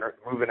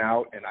moving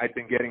out, and I'd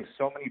been getting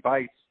so many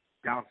bites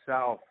down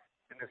south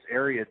in this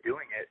area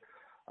doing it.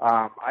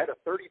 I had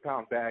a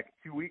 30-pound bag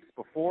 2 weeks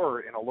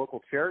before in a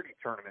local charity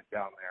tournament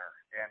down there,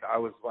 and I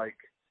was like,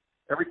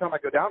 every time I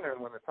go down there,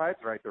 when the tide's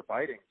right, they're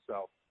biting.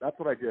 So that's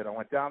what I did. I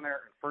went down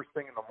there, and first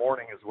thing in the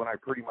morning is when I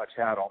pretty much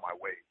had all my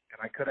weight, and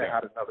I could have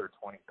had another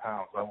 20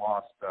 pounds. I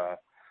lost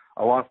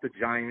a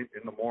giant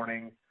in the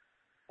morning.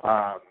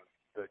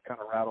 That kind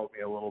of rattled me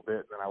a little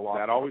bit. Then I lost.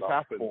 That always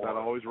happens. That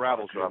always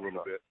rattles you a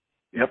little bit.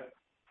 Yep.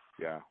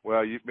 Yeah.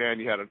 Well, you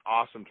had an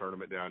awesome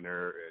tournament down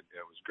there, and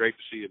it was great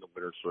to see you in the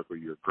winner's circle.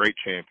 You're a great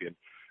champion,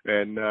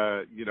 and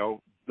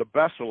the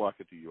best of luck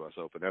at the U.S.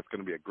 Open. That's going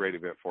to be a great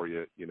event for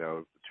you.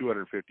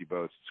 250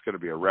 boats. It's going to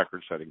be a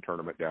record-setting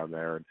tournament down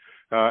there,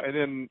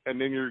 and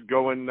then you're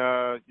going.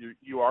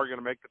 You are going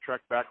to make the trek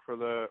back for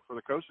the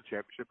Costa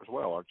Championship as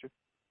well, aren't you?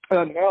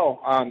 No,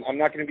 I'm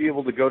not going to be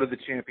able to go to the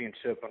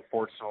championship,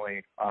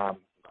 unfortunately. I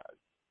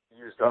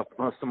used up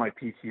most of my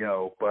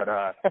PTO, but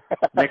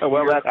next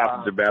well, year, that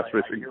happens in bass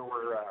fishing. I hear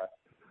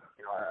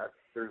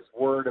there's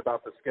word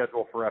about the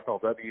schedule for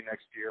FLW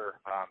next year.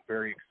 I'm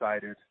very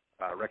excited.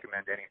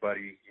 Recommend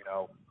anybody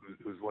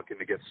who's looking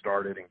to get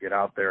started and get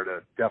out there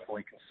to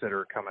definitely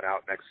consider coming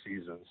out next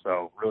season.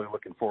 So really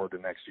looking forward to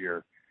next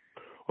year.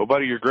 Well,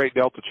 buddy, you're a great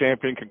Delta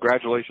champion.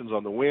 Congratulations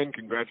on the win.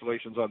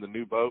 Congratulations on the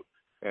new boat.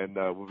 And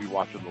we'll be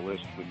watching the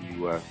list when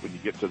you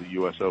get to the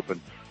U.S. Open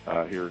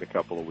here in a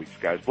couple of weeks,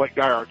 guys. Blake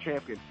Dyer, our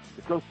champion,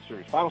 the Costa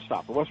Series, final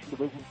stop, the Western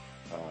Division,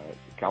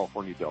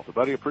 California Delta.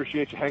 Buddy,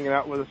 appreciate you hanging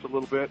out with us a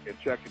little bit and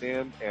checking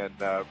in, and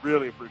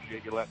really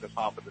appreciate you letting us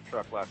hop in the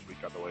truck last week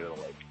on the way to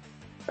the lake.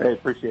 Hey,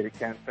 appreciate it,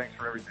 Ken. Thanks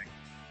for everything.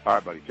 All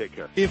right, buddy. Take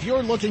care. If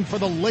you're looking for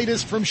the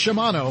latest from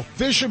Shimano,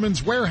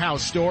 Fisherman's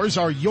Warehouse stores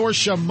are your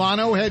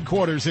Shimano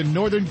headquarters in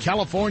Northern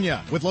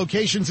California. With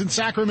locations in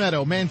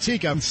Sacramento,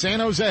 Manteca, and San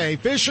Jose,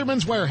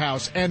 Fisherman's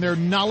Warehouse and their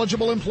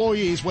knowledgeable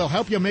employees will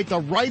help you make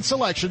the right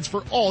selections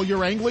for all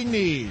your angling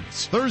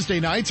needs. Thursday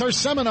nights are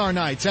seminar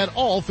nights at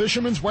all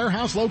Fisherman's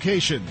Warehouse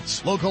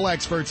locations. Local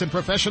experts and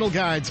professional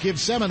guides give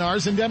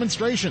seminars and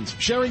demonstrations,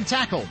 sharing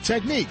tackle,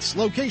 techniques,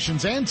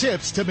 locations, and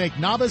tips to make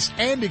novice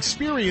and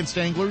experienced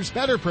anglers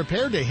better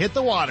prepared to hit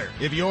the water.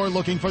 If you're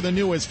looking for the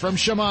newest from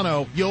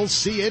Shimano, you'll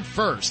see it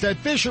first at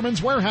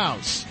Fisherman's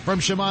Warehouse. From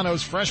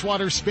Shimano's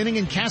freshwater spinning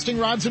and casting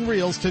rods and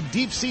reels to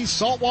deep-sea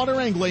saltwater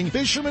angling,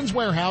 Fisherman's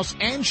Warehouse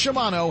and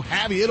Shimano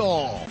have it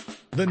all.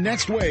 The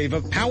next wave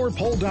of power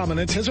pole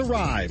dominance has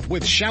arrived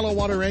with shallow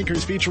water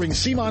anchors featuring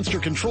Sea Monster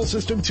Control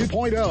System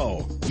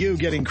 2.0. You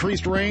get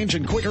increased range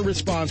and quicker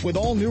response with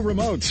all new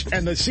remotes,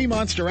 and the Sea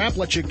Monster app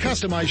lets you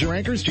customize your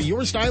anchors to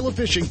your style of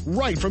fishing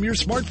right from your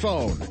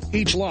smartphone.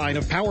 Each line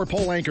of power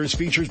pole anchors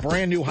features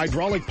brand new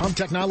hydraulic pump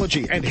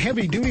technology and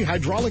heavy-duty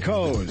hydraulic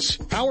hose.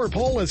 Power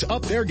Pole has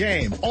upped their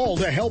game, all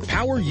to help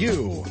power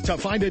you. To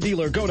find a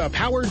dealer, go to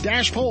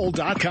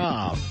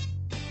power-pole.com.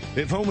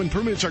 If home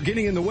improvements are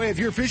getting in the way of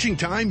your fishing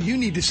time, you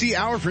need to see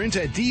our friends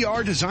at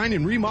Dyer Design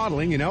and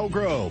Remodeling in Elk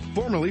Grove.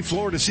 Formerly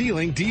Floor to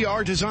Ceiling,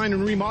 Dyer Design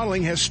and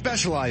Remodeling has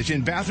specialized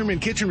in bathroom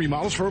and kitchen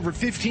remodels for over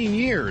 15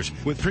 years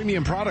with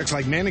premium products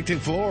like Mannington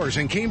floors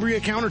and Cambria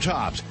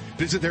countertops.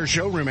 Visit their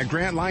showroom at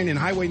Grant Line and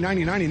Highway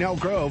 99 in Elk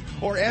Grove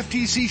or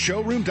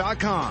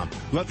ftcshowroom.com.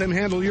 Let them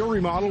handle your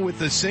remodel with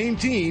the same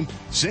team,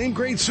 same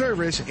great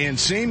service, and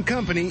same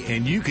company,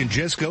 and you can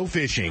just go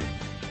fishing.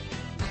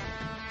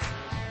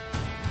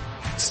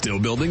 Still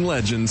building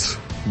legends,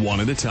 one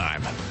at a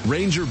time.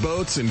 Ranger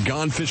Boats and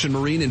Gone Fishing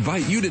Marine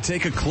invite you to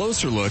take a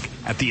closer look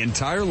at the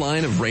entire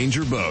line of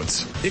Ranger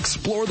boats.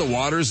 Explore the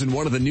waters in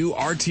one of the new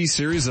RT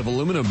series of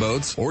aluminum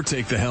boats, or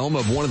take the helm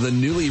of one of the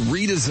newly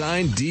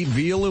redesigned Deep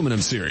V aluminum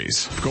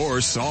series. Of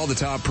course, all the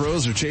top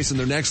pros are chasing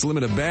their next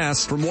limit of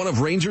bass from one of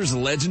Ranger's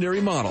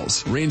legendary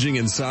models, ranging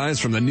in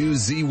size from the new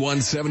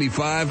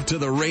Z175 to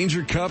the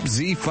Ranger Cup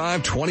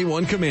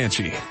Z521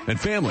 Comanche. And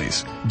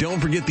families,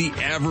 don't forget the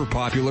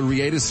ever-popular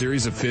Rieta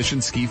series of fish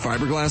and ski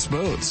fiberglass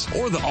boats,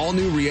 or the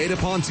all-new Rieta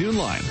pontoon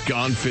line.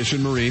 Gone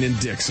Fishing Marine in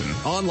Dixon.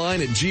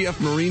 Online at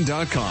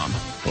gfmarine.com,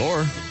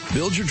 or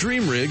build your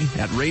dream rig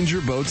at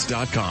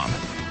rangerboats.com.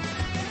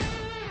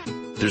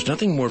 There's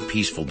nothing more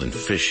peaceful than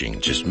fishing.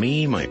 Just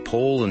me, my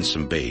pole, and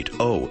some bait.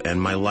 Oh, and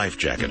my life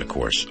jacket, of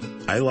course.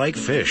 I like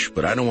fish,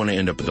 but I don't want to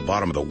end up at the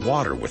bottom of the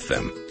water with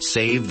them.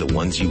 Save the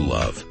ones you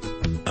love.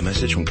 A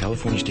message from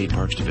California State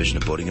Parks Division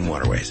of Boating and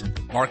Waterways.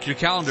 Mark your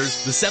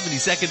calendars. The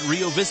 72nd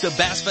Rio Vista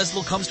Bass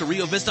Festival comes to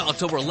Rio Vista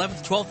October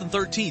 11th, 12th, and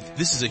 13th.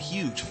 This is a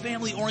huge,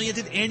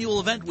 family-oriented annual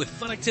event with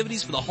fun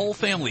activities for the whole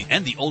family.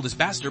 And the oldest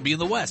bass derby in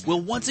the West will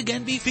once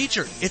again be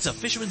featured. It's a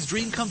fisherman's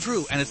dream come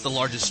true, and it's the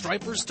largest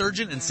striper,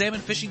 sturgeon, and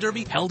salmon fishing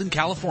derby held in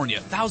California.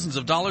 Thousands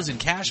of dollars in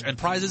cash and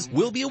prizes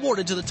will be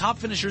awarded to the top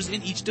finishers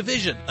in each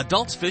division.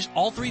 Adults fish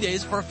all 3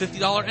 days for a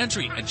 $50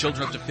 entry, and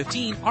children up to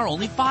 15 are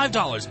only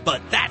 $5.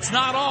 But that's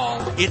not all.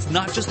 It's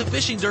not just a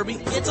fishing derby,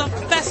 it's a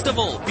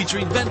festival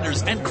featuring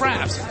vendors and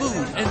crafts,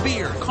 food and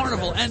beer,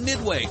 carnival and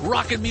midway,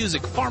 rock and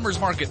music, farmers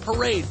market,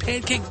 parade,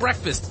 pancake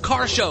breakfast,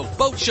 car show,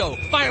 boat show,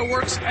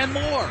 fireworks, and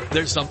more.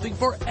 There's something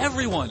for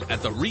everyone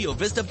at the Rio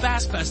Vista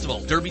Bass Festival.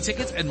 Derby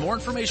tickets and more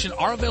information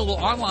are available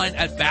online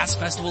at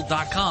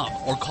bassfestival.com,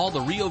 or call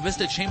the Rio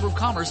Vista Chamber of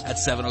Commerce at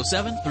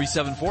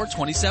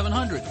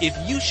 707-374-2700. If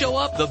you show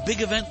up, the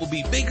big event will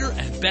be bigger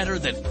and better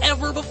than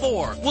ever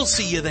before. We'll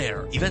see you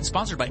there. Event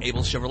sponsored by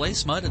Able Chevrolet,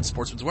 Smud, and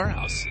Sportsman's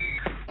Warehouse.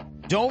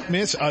 Don't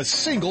miss a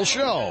single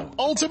show.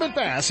 Ultimate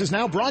Bass is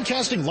now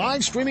broadcasting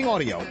live streaming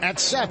audio at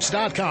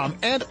seps.com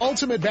and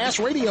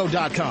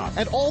ultimatebassradio.com.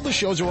 And all the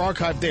shows are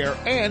archived there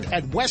and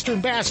at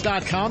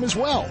westernbass.com as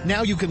well.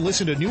 Now you can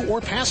listen to new or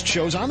past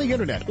shows on the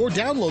internet or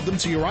download them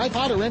to your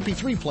iPod or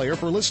MP3 player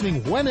for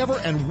listening whenever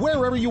and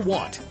wherever you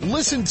want.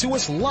 Listen to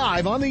us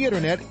live on the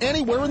internet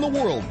anywhere in the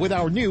world with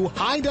our new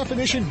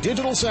high-definition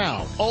digital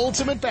sound.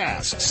 Ultimate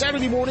Bass,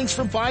 Saturday mornings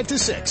from 5 to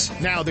 6.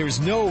 Now there's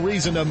no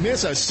reason to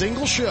miss a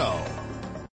single show.